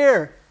been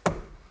here,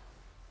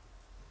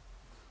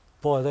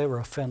 boy, they were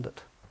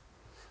offended.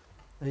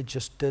 They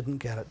just didn't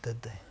get it,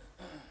 did they?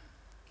 In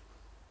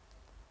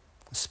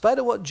spite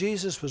of what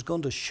Jesus was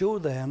going to show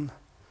them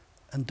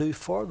and do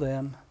for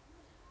them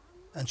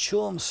and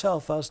show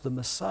himself as the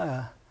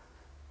Messiah,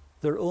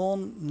 their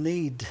own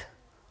need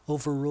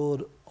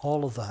overrode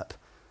all of that.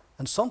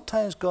 And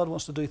sometimes God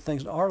wants to do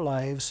things in our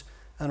lives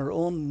and our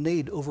own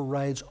need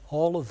overrides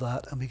all of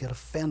that, and we get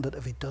offended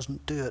if he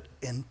doesn't do it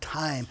in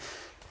time.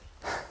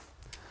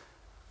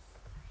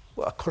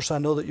 Well, of course, I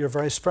know that you're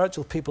very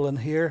spiritual people in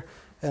here,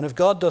 and if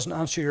God doesn't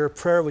answer your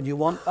prayer when you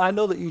want, I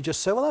know that you just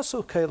say, well, that's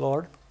okay,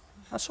 Lord.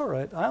 That's all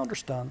right. I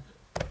understand.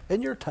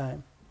 In your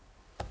time.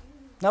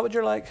 Not what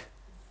you're like?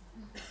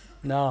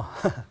 No.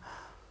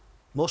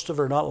 Most of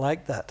us are not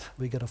like that.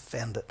 We get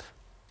offended.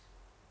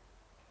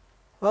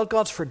 Well,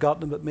 God's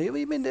forgotten about me. I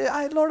mean,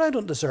 Lord, I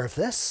don't deserve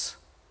this.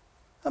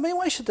 I mean,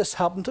 why should this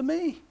happen to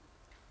me?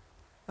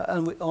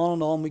 And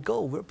on we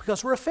go,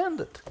 because we're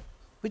offended.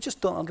 We just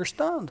don't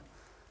understand.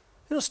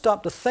 We don't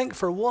stop to think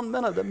for 1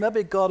 minute that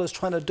maybe God is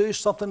trying to do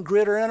something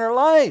greater in our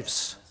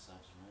lives.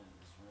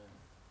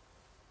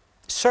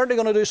 He's certainly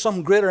going to do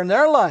something greater in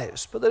their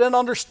lives, but they didn't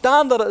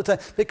understand that at the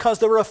time because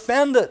they were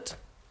offended.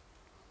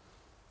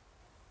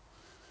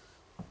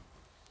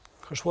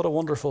 Of course, what a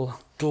wonderful,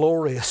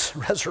 glorious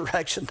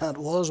resurrection that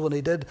was when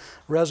he did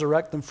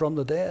resurrect them from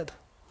the dead.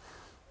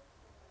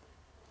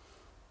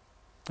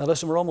 Now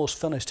listen, we're almost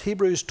finished.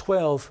 Hebrews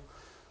 12,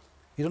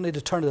 you don't need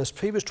to turn to this.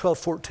 Hebrews 12,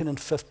 14 and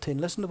 15.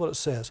 Listen to what it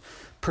says.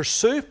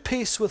 Pursue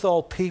peace with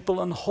all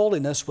people and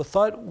holiness,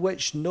 without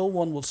which no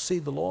one will see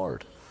the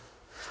Lord.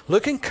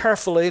 Looking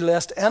carefully,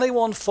 lest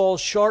anyone fall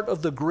short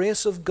of the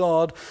grace of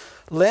God,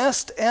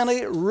 lest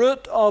any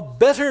root of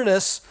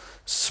bitterness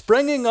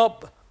springing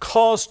up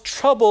cause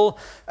trouble,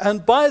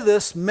 and by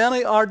this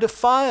many are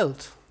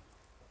defiled.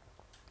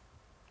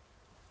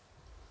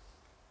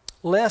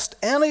 Lest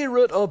any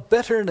root of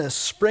bitterness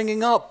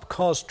springing up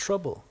cause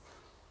trouble.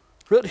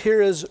 Root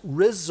here is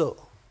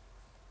rizzo,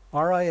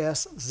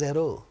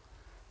 R-I-S-Z-O.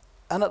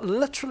 And it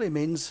literally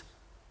means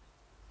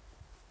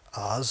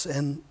as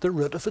in the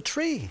root of a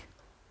tree.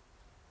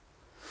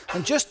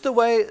 And just the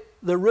way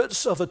the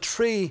roots of a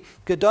tree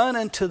go down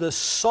into the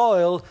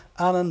soil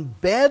and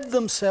embed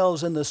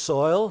themselves in the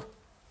soil,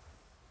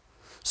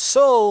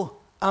 so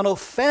an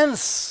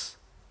offense,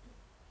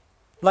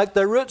 like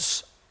the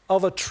roots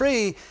of a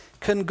tree,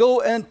 can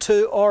go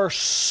into our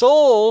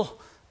soul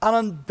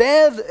and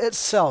embed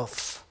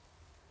itself.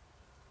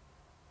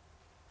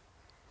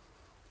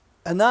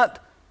 And that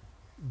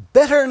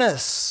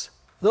bitterness,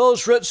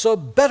 those roots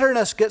of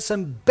bitterness gets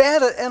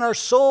embedded in our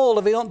soul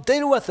if we don't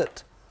deal with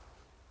it.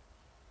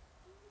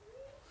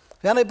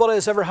 If anybody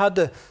has ever had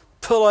to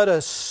pull out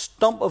a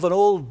stump of an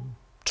old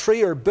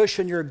tree or bush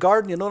in your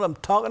garden, you know what I'm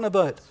talking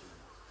about.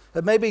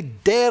 It may be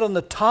dead on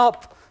the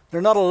top,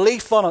 there's not a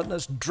leaf on it, and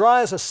it's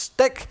dry as a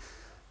stick,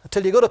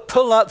 until you go to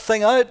pull that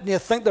thing out and you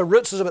think the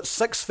roots is about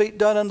 6 feet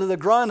down into the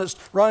ground. It's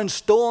round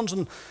stones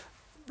and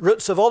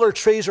roots of other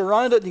trees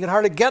around it, and you can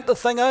hardly get the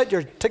thing out.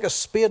 You take a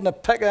spade and a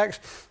pickaxe,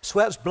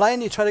 sweat's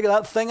blind, you try to get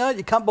that thing out.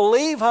 You can't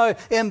believe how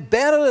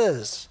embedded it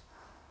is.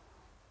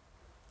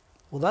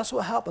 Well, that's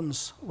what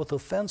happens with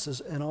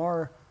offenses in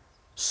our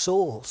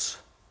souls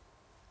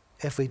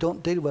if we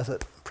don't deal with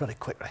it pretty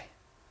quickly.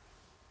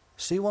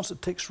 See, once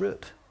it takes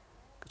root,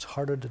 it's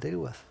harder to deal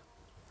with.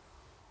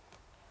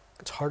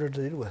 It's harder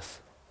to deal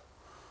with.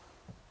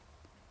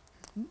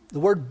 The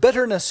word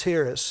bitterness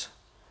here is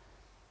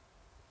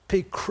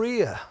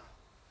pikria.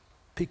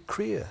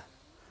 Pikria.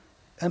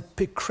 And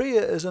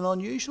pikria is an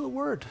unusual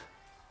word.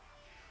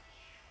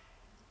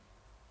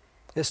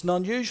 It's an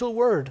unusual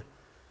word.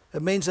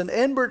 It means an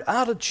inward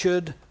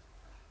attitude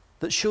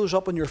that shows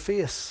up on your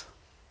face.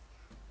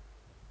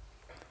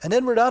 An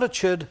inward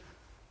attitude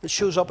that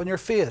shows up on your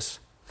face.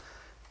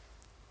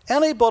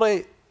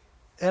 Anybody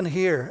in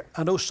here,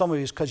 I know some of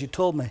you because you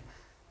told me,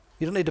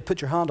 you don't need to put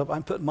your hand up,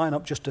 I'm putting mine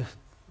up just to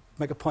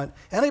make a point.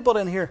 Anybody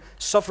in here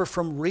suffer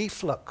from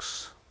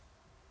reflux?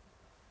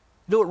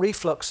 You know what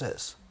reflux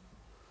is?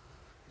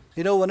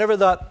 You know, whenever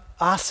that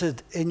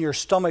acid in your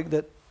stomach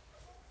that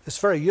is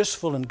very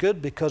useful and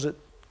good because it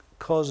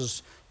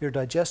causes your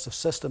digestive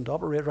system to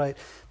operate right,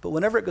 but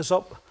whenever it goes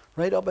up,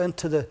 right up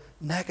into the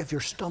neck of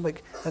your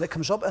stomach and it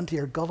comes up into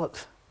your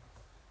gullet,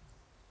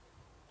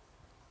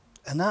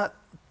 and that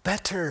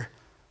bitter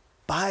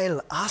bile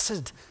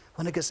acid,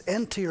 when it gets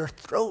into your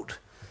throat,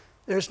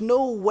 there's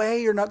no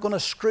way you're not going to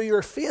screw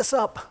your face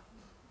up.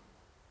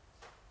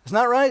 Isn't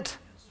that right?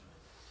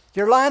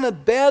 You're lying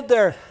in bed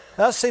there.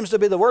 That seems to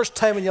be the worst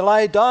time when you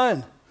lie down.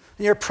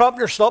 And you're propping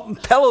yourself up in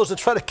pillows to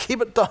try to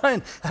keep it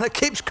down. And it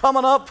keeps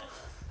coming up.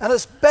 And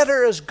it's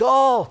bitter as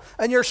gall.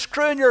 And you're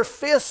screwing your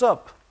face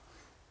up.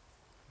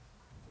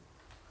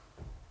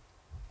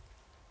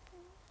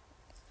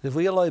 If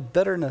we allow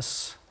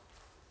bitterness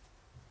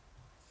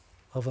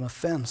of an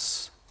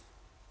offense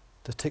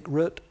to take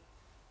root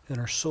in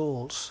our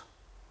souls,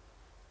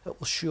 it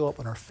will show up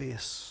in our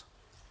face.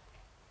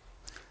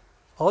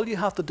 All you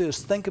have to do is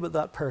think about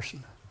that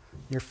person.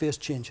 Your face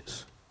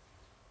changes.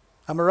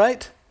 Am I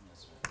right?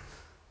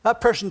 That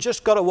person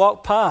just got to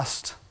walk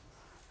past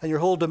and your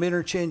whole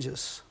demeanor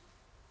changes.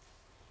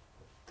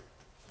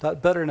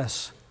 That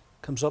bitterness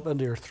comes up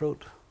into your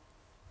throat.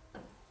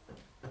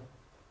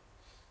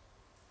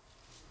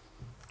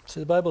 See,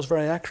 the Bible is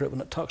very accurate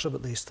when it talks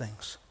about these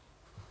things.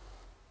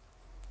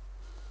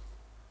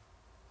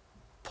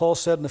 Paul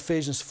said in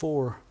Ephesians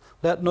 4,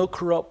 let no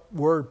corrupt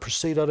word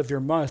proceed out of your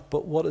mouth,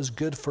 but what is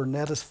good for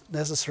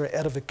necessary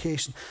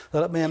edification,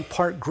 that it may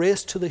impart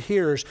grace to the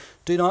hearers.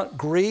 Do not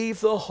grieve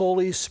the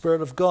Holy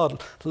Spirit of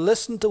God.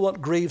 Listen to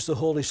what grieves the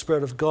Holy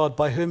Spirit of God,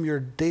 by whom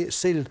you're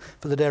sealed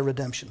for the day of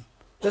redemption.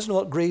 Listen to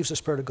what grieves the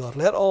Spirit of God.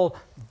 Let all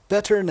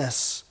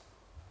bitterness,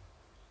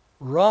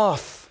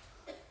 wrath,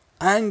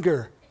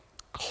 anger,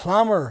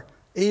 clamor,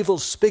 evil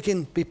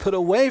speaking be put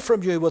away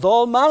from you with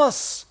all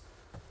malice,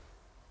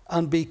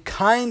 and be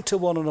kind to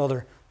one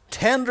another,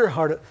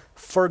 tender-hearted,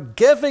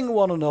 forgiving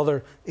one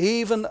another,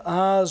 even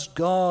as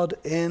God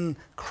in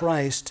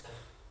Christ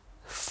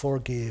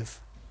forgave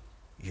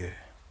you.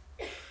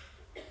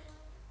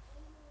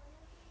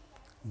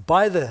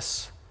 By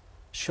this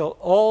shall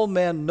all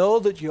men know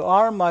that you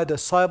are my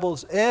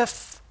disciples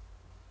if,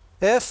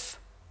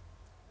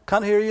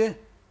 can't hear you?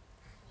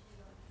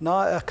 No,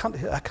 I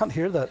can't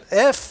hear that.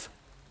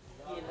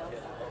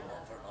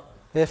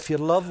 If you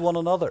love one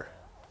another.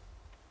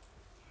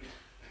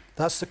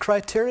 That's the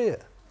criteria.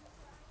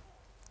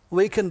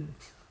 We can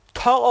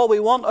talk all we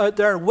want out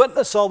there and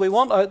witness all we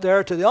want out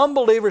there to the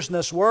unbelievers in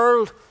this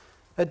world.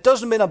 It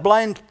doesn't mean a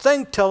blind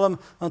thing to them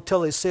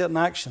until they see it in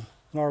action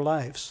in our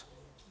lives.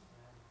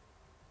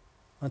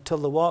 Until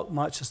the walk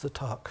matches the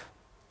talk.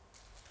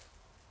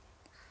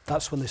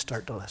 That's when they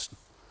start to listen.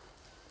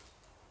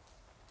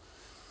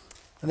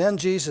 And then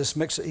Jesus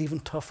makes it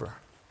even tougher.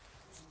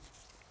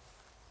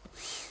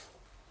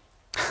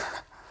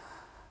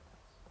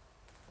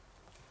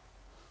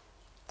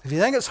 If you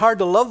think it's hard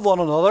to love one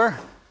another,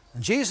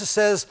 and Jesus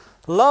says,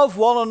 love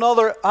one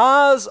another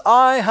as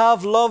I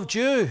have loved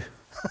you.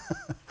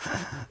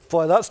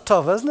 Boy, that's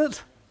tough, isn't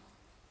it?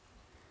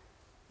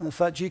 In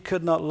fact, you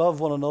could not love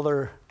one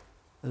another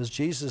as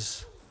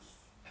Jesus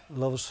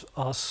loves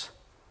us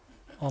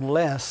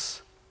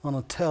unless and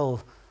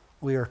until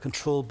we are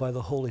controlled by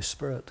the Holy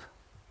Spirit.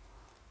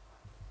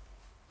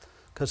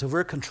 Because if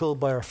we're controlled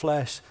by our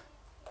flesh,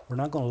 we're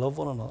not going to love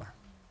one another.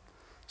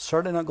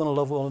 Certainly not going to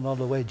love one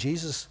another the way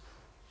Jesus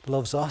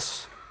loves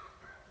us.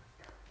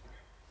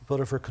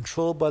 But if we're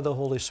controlled by the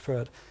Holy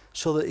Spirit,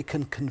 so that He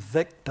can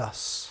convict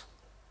us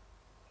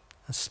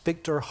and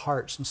speak to our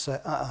hearts and say,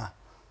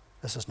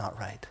 this is not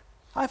right.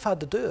 I've had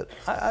to do it.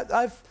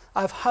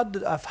 I've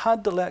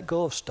had to let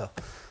go of stuff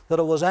that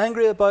I was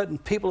angry about,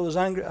 and people who was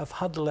angry. I've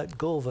had to let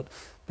go of it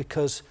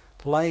because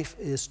life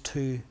is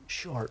too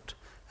short.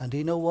 And do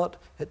you know what?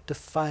 It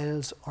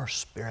defiles our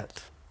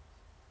spirit.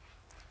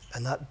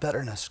 And that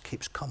bitterness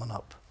keeps coming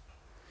up.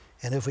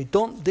 And if we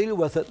don't deal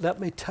with it,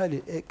 let me tell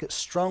you, it gets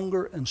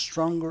stronger and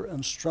stronger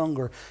and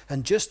stronger.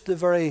 And just the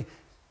very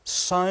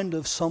sound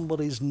of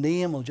somebody's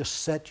name will just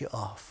set you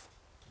off.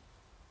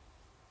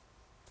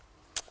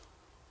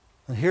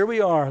 And here we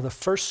are, the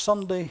first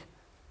Sunday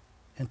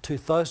in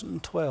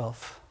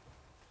 2012.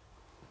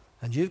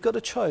 And you've got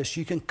a choice.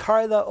 You can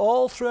carry that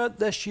all throughout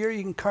this year.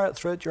 You can carry it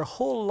throughout your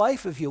whole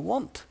life if you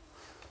want.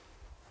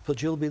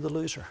 But you'll be the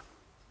loser.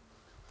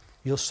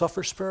 You'll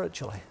suffer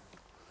spiritually.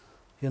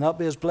 You'll not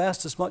be as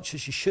blessed as much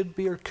as you should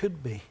be or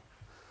could be.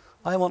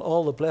 I want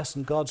all the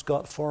blessing God's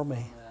got for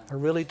me. I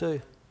really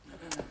do.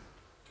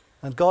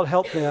 And God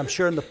help me, I'm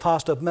sure in the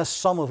past I've missed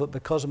some of it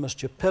because of my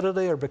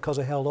stupidity or because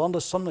I held on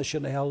to something I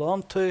shouldn't have held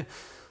on to.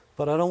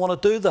 But I don't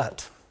want to do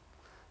that.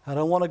 I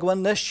don't want to go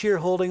in this year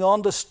holding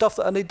on to stuff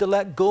that I need to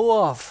let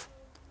go of.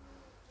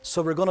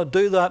 So we're going to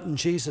do that in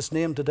Jesus'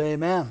 name today.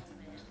 Amen.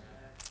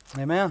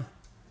 Amen.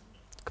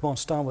 Come on,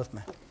 stand with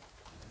me.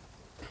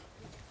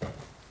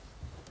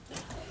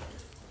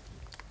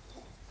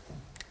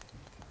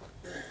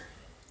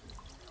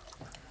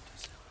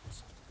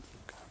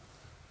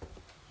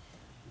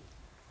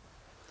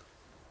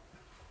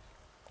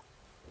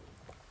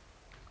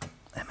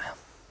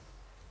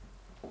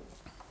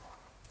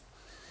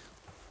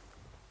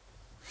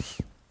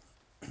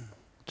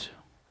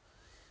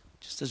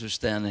 As we're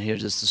standing here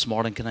just this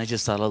morning, can I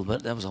just add a little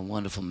bit? That was a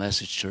wonderful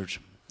message, church.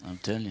 I'm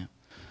telling you.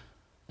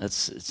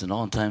 It's an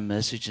on-time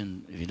message,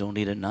 and if you don't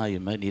need it now,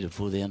 you might need it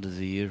before the end of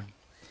the year.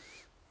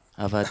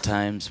 I've had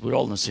times, we're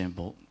all in the same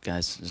boat,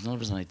 guys. There's none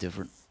of us any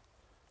different.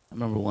 I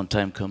remember one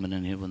time coming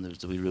in here when there was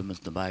the wee room in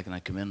the back, and I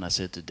come in and I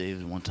said to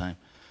David one time,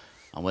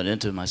 I went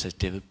into him, I said,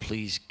 David,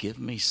 please give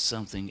me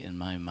something in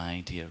my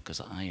mind here, because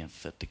I am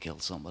fit to kill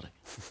somebody.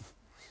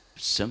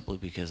 Simply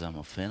because I'm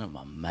offended,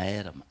 I'm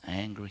mad, I'm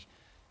angry.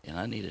 And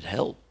I needed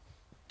help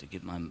to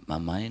get my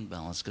mind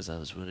balanced because I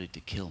was ready to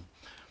kill.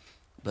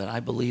 But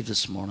I believe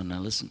this morning, now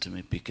listen to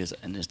me, because,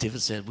 and as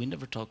David said, we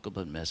never talk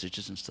about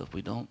messages and stuff.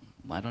 I don't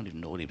even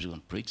know what he was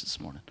going to preach this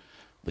morning.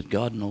 But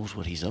God knows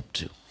what he's up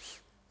to.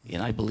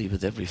 And I believe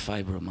with every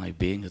fiber of my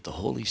being that the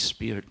Holy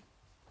Spirit,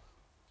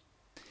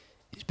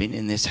 he's been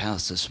in this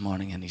house this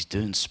morning and he's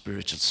doing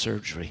spiritual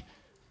surgery.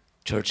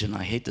 Church, and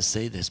I hate to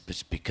say this, but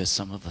it's because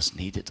some of us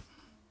need it.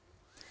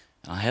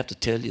 And I have to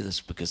tell you this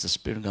because the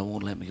Spirit of God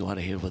won't let me go out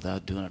of here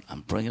without doing it.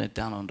 I'm bringing it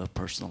down on a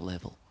personal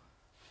level.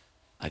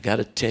 I got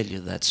to tell you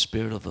that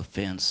spirit of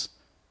offense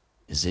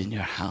is in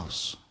your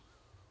house.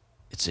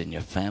 It's in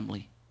your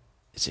family.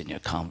 It's in your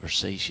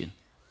conversation.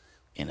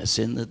 And it's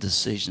in the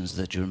decisions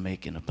that you're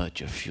making about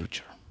your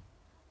future.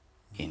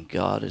 And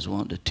God is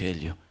wanting to tell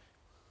you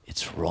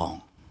it's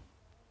wrong.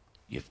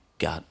 You've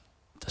got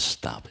to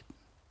stop it.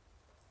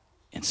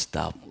 And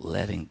stop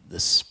letting the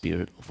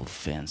spirit of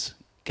offense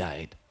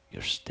guide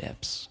your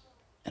steps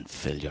and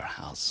fill your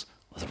house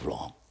with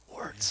wrong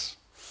words.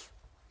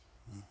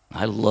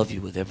 I love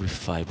you with every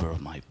fiber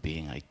of my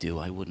being. I do.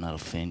 I would not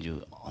offend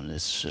you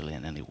unnecessarily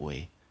in any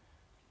way.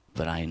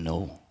 But I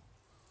know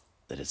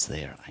that it's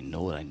there. I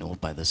know it. I know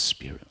it by the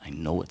Spirit. I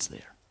know it's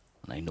there.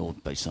 And I know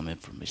it by some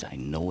information. I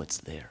know it's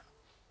there.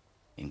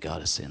 And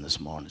God is saying this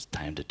morning, it's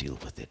time to deal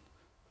with it.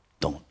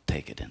 Don't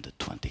take it into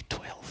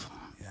 2012.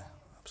 Yeah,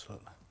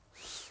 absolutely.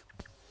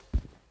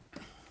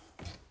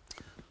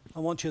 I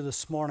want you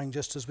this morning,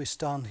 just as we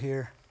stand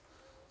here,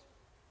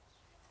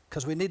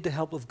 because we need the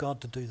help of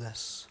God to do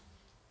this.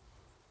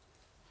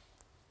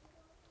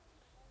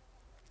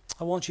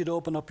 I want you to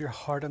open up your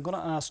heart. I'm going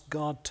to ask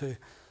God to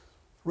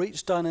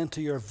reach down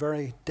into your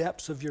very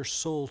depths of your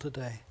soul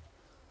today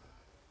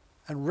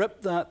and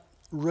rip that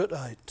root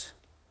out.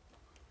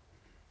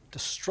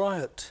 Destroy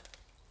it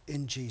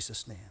in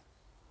Jesus' name.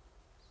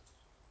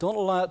 Don't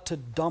allow it to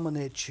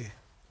dominate you.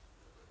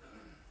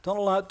 Don't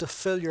allow it to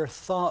fill your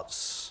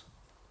thoughts,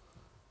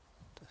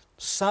 to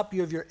sap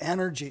you of your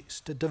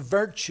energies, to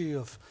divert you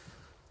of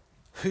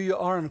who you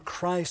are in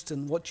Christ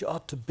and what you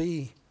ought to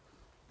be.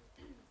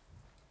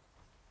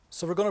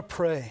 So we're going to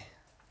pray.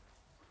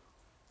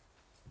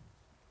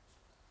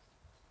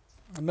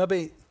 And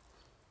maybe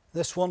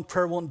this one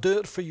prayer won't do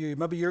it for you.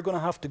 Maybe you're going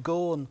to have to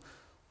go and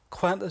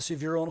quiet this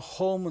of your own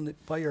home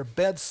and by your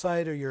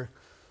bedside or your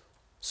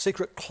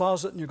secret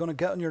closet, and you're going to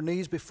get on your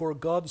knees before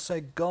God and say,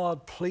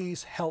 God,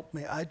 please help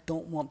me. I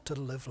don't want to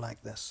live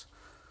like this.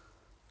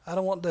 I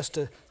don't want this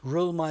to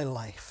rule my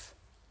life.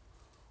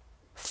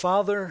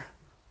 Father,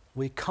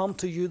 we come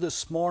to you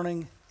this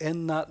morning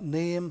in that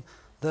name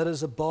that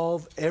is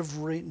above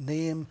every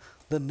name,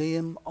 the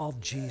name of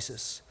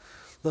Jesus.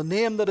 The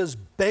name that is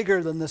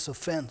bigger than this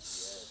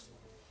offense.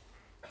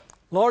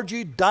 Lord,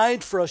 you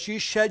died for us. You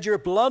shed your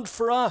blood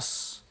for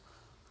us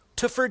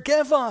to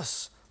forgive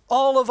us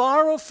all of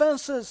our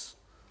offenses.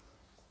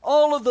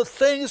 All of the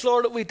things,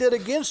 Lord, that we did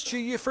against you,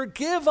 you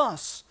forgive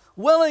us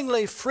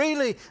willingly,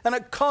 freely, and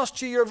it cost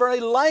you your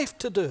very life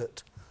to do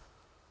it.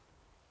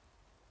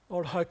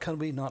 Lord, how can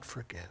we not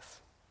forgive?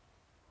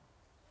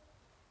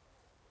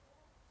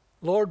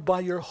 Lord, by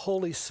your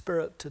Holy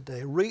Spirit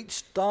today,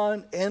 reach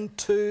down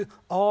into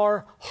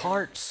our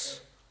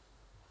hearts.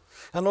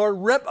 And Lord,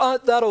 rip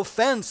out that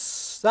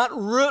offense, that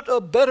root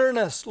of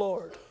bitterness,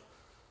 Lord.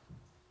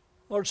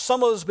 Lord,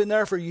 some of us have been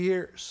there for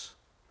years.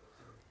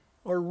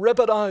 Lord, rip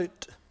it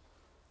out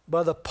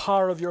by the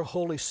power of your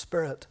Holy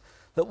Spirit,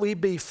 that we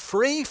be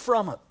free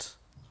from it.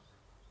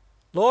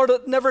 Lord,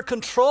 it never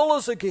control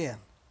us again.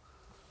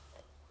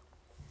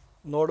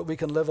 Lord, that we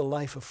can live a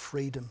life of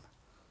freedom.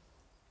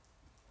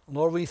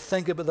 Lord, we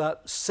think about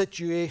that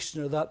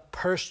situation or that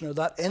person or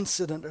that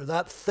incident or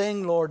that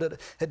thing, Lord,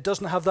 that it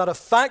doesn't have that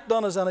effect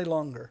on us any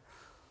longer.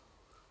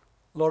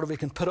 Lord, we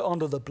can put it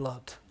under the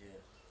blood.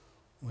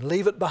 We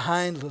leave it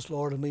behind us,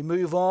 Lord, and we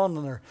move on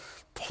in our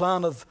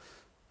plan of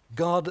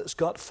God that's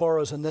got for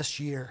us in this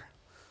year.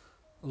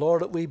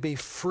 Lord, that we be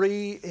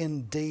free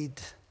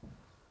indeed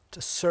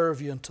to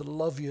serve you and to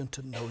love you and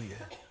to know you.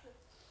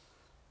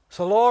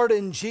 So, Lord,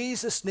 in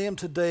Jesus' name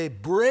today,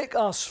 break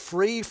us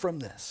free from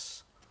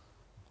this.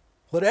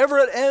 Whatever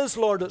it is,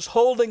 Lord, that's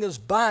holding us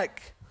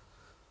back,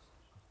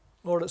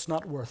 Lord, it's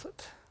not worth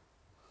it.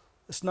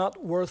 It's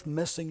not worth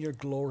missing your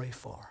glory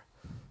for.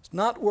 It's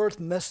not worth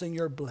missing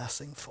your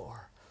blessing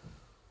for.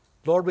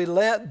 Lord, we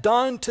lay it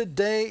down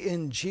today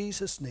in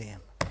Jesus' name.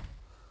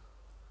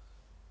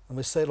 And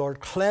we say, Lord,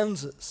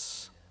 cleanse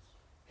us,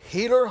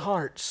 heal our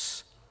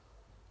hearts,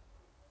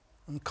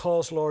 and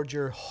cause, Lord,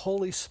 your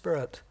Holy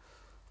Spirit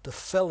to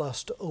fill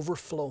us to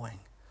overflowing.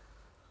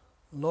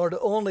 Lord,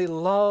 only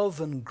love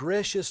and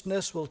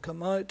graciousness will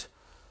come out.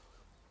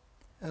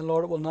 And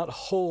Lord, it will not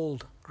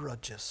hold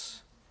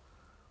grudges.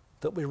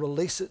 That we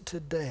release it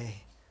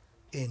today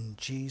in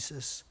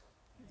Jesus'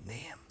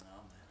 name.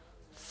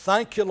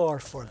 Thank you,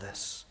 Lord, for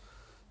this.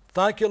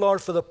 Thank you,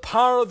 Lord, for the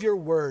power of your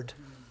word,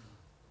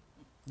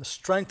 the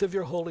strength of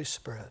your Holy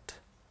Spirit,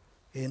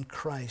 in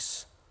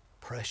Christ's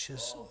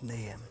precious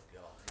name.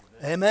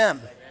 Amen.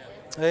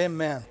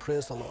 Amen.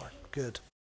 Praise the Lord. Good.